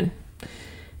reason.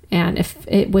 And if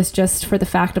it was just for the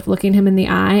fact of looking him in the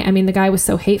eye. I mean, the guy was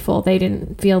so hateful, they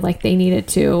didn't feel like they needed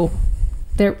to.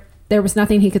 There was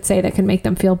nothing he could say that could make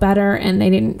them feel better, and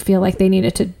they didn't feel like they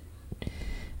needed to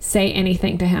say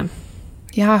anything to him.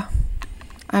 Yeah.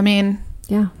 I mean...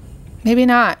 Yeah. Maybe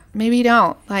not. Maybe you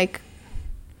don't. Like,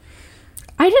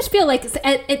 I just feel like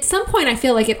at some point, I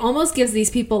feel like it almost gives these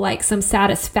people like some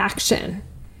satisfaction.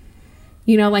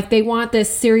 You know, like they want this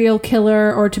serial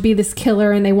killer or to be this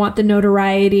killer and they want the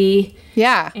notoriety.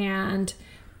 yeah. And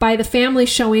by the family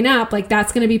showing up, like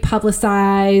that's going to be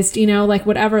publicized, you know, like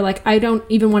whatever. Like I don't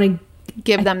even want to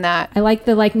Give them that. I like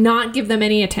the like not give them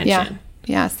any attention. Yeah.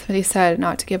 Yes. What he said,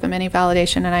 not to give them any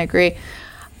validation. And I agree.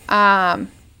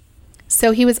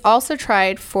 So he was also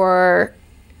tried for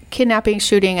kidnapping,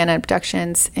 shooting, and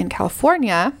abductions in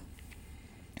California,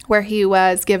 where he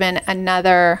was given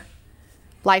another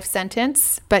life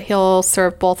sentence, but he'll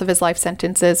serve both of his life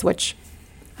sentences, which,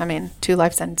 I mean, 2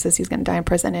 life sentences. He's going to die in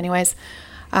prison anyways,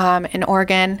 in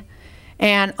Oregon.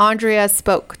 And Andrea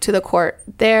spoke to the court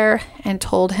there and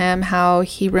told him how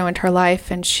he ruined her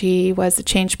life and she was a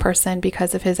changed person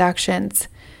because of his actions.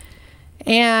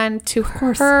 And to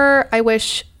her, I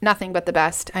wish nothing but the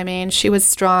best. I mean, she was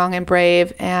strong and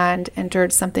brave and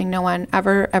endured something no one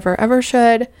ever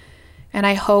should. And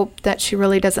I hope that she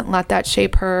really doesn't let that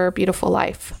shape her beautiful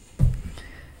life.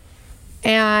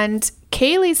 And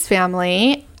Kaylee's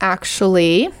family,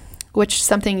 actually, which is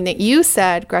something that you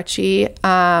said, Gretchen,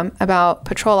 about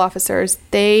patrol officers,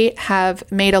 they have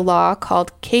made a law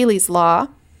called Kaylee's Law.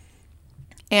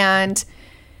 And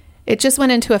it just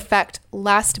went into effect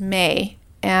last May,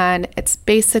 and it's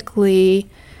basically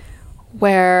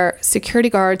where security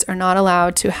guards are not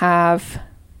allowed to have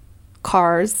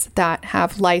cars that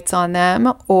have lights on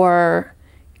them or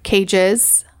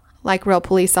cages like real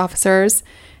police officers.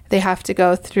 They have to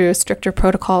go through stricter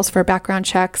protocols for background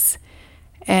checks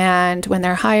and when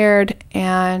they're hired,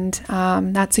 and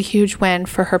that's a huge win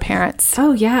for her parents.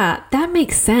 Oh yeah, that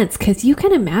makes sense, because you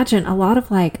can imagine a lot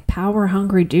of like power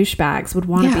hungry douchebags would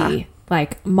want to be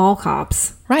like mall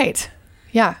cops, right?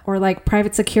 Yeah, or like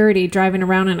private security driving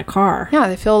around in a car. Yeah,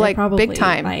 they feel They're like probably big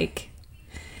time. Like,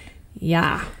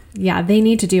 yeah, they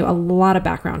need to do a lot of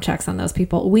background checks on those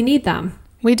people. We need them.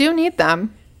 We do need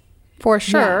them, for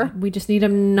sure. Yeah, we just need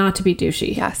them not to be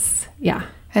douchey. Yes. Yeah.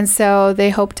 And so they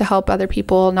hope to help other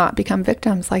people not become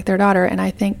victims like their daughter, and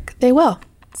I think they will.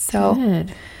 So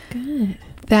good.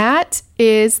 That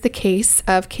is the case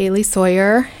of Kaylee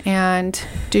Sawyer and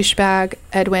douchebag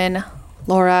Edwin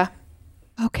Laura.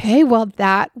 Okay, well,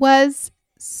 that was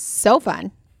so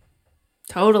fun.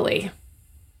 Totally.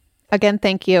 Again,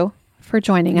 thank you for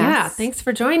joining us. Yeah, thanks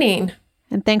for joining.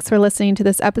 And thanks for listening to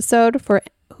this episode. For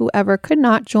whoever could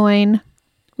not join,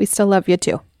 we still love you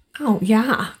too. Oh,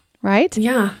 yeah. Right?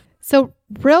 Yeah. So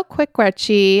real quick,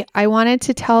 Gretchen, I wanted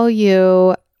to tell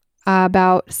you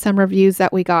about some reviews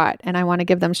that we got, and I want to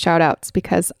give them shout outs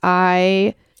because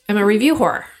I am a review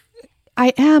whore.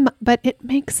 I am, but it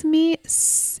makes me,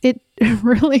 it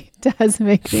really does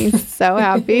make me so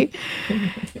happy.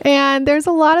 And there's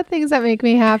a lot of things that make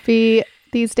me happy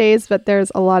these days, but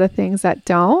there's a lot of things that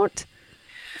don't.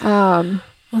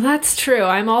 Well, that's true.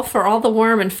 I'm all for all the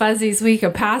warm and fuzzies we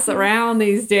could pass around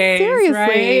these days. Seriously.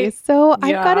 Right? So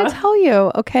I've got to tell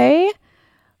you, okay?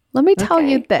 Let me tell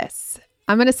you this.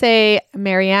 I'm going to say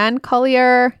Marianne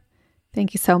Collier,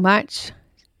 thank you so much.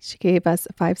 She gave us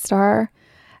a 5-star.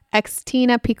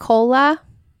 Xtina Piccola.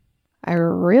 I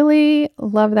really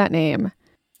love that name.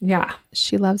 Yeah.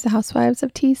 She loves the Housewives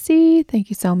of TC. Thank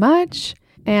you so much.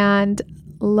 And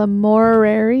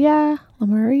Lemuria,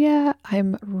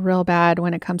 I'm real bad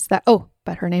when it comes to that. Oh,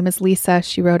 but her name is Lisa.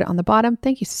 She wrote it on the bottom.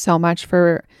 Thank you so much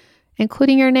for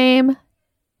including your name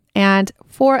and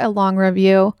for a long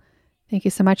review. Thank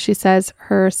you so much. She says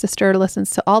her sister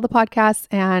listens to all the podcasts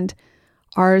and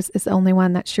ours is the only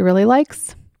one that she really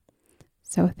likes.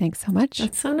 So thanks so much.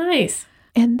 That's so nice.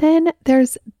 And then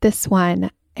there's this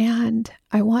one, and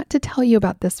I want to tell you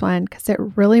about this one because it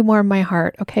really warmed my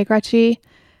heart. Okay, Gretchen?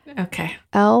 Okay.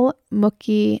 L.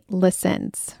 Mookie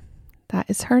Listens. That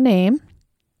is her name.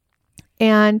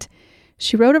 And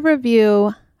she wrote a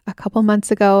review a couple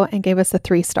months ago and gave us a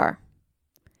 3-star.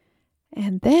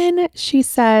 And then she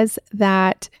says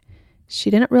that she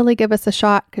didn't really give us a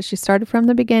shot because she started from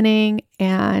the beginning,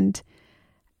 and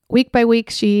week by week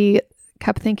she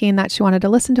kept thinking that she wanted to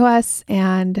listen to us.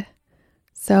 And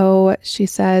so she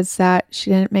says that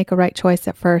she didn't make a right choice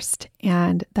at first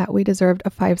and that we deserved a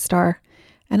 5-star.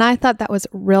 And I thought that was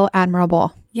real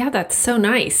admirable. Yeah, that's so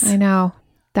nice. I know.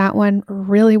 That one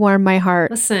really warmed my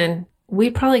heart. Listen,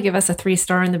 we'd probably give us a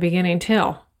 3-star in the beginning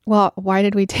too. Well, why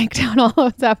did we take down all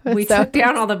those episodes? We took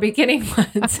down all the beginning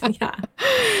ones. Yeah.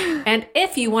 And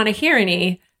if you want to hear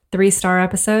any 3-star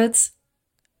episodes,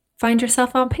 find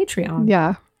yourself on Patreon.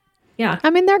 Yeah. Yeah.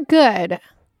 I mean, they're good,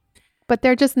 but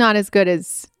they're just not as good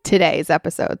as today's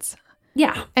episodes.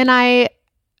 Yeah. And I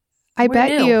I We're bet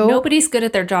new. you. Nobody's good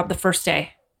at their job the first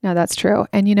day. No, that's true.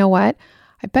 And you know what?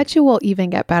 I bet you we'll even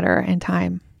get better in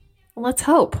time. Well, let's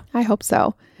hope. I hope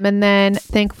so. And then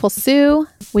Thankful Sue,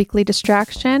 Weekly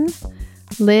Distraction.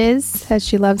 Liz says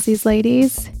she loves these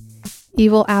ladies.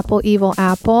 Evil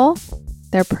Apple.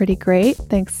 They're pretty great.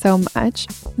 Thanks so much.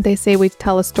 They say we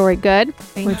tell a story good.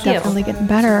 We're definitely getting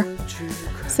better.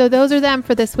 So those are them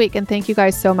for this week. And thank you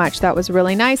guys so much. That was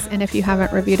really nice. And if you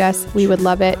haven't reviewed us, we would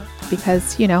love it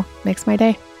because, makes my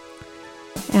day.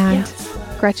 And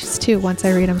Gretchen's too, once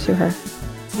I read them to her.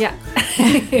 Yeah.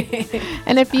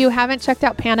 And if you haven't checked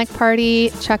out Panic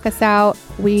Party, check us out.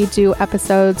 We do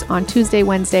episodes on Tuesday,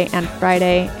 Wednesday, and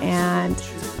Friday, and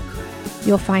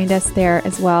you'll find us there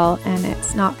as well. And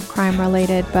it's not crime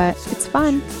related, but it's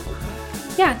fun.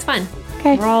 Yeah, it's fun.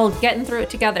 Okay. We're all getting through it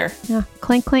together. Yeah.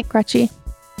 Clink, clink, Gretchen.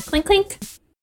 Clink, clink.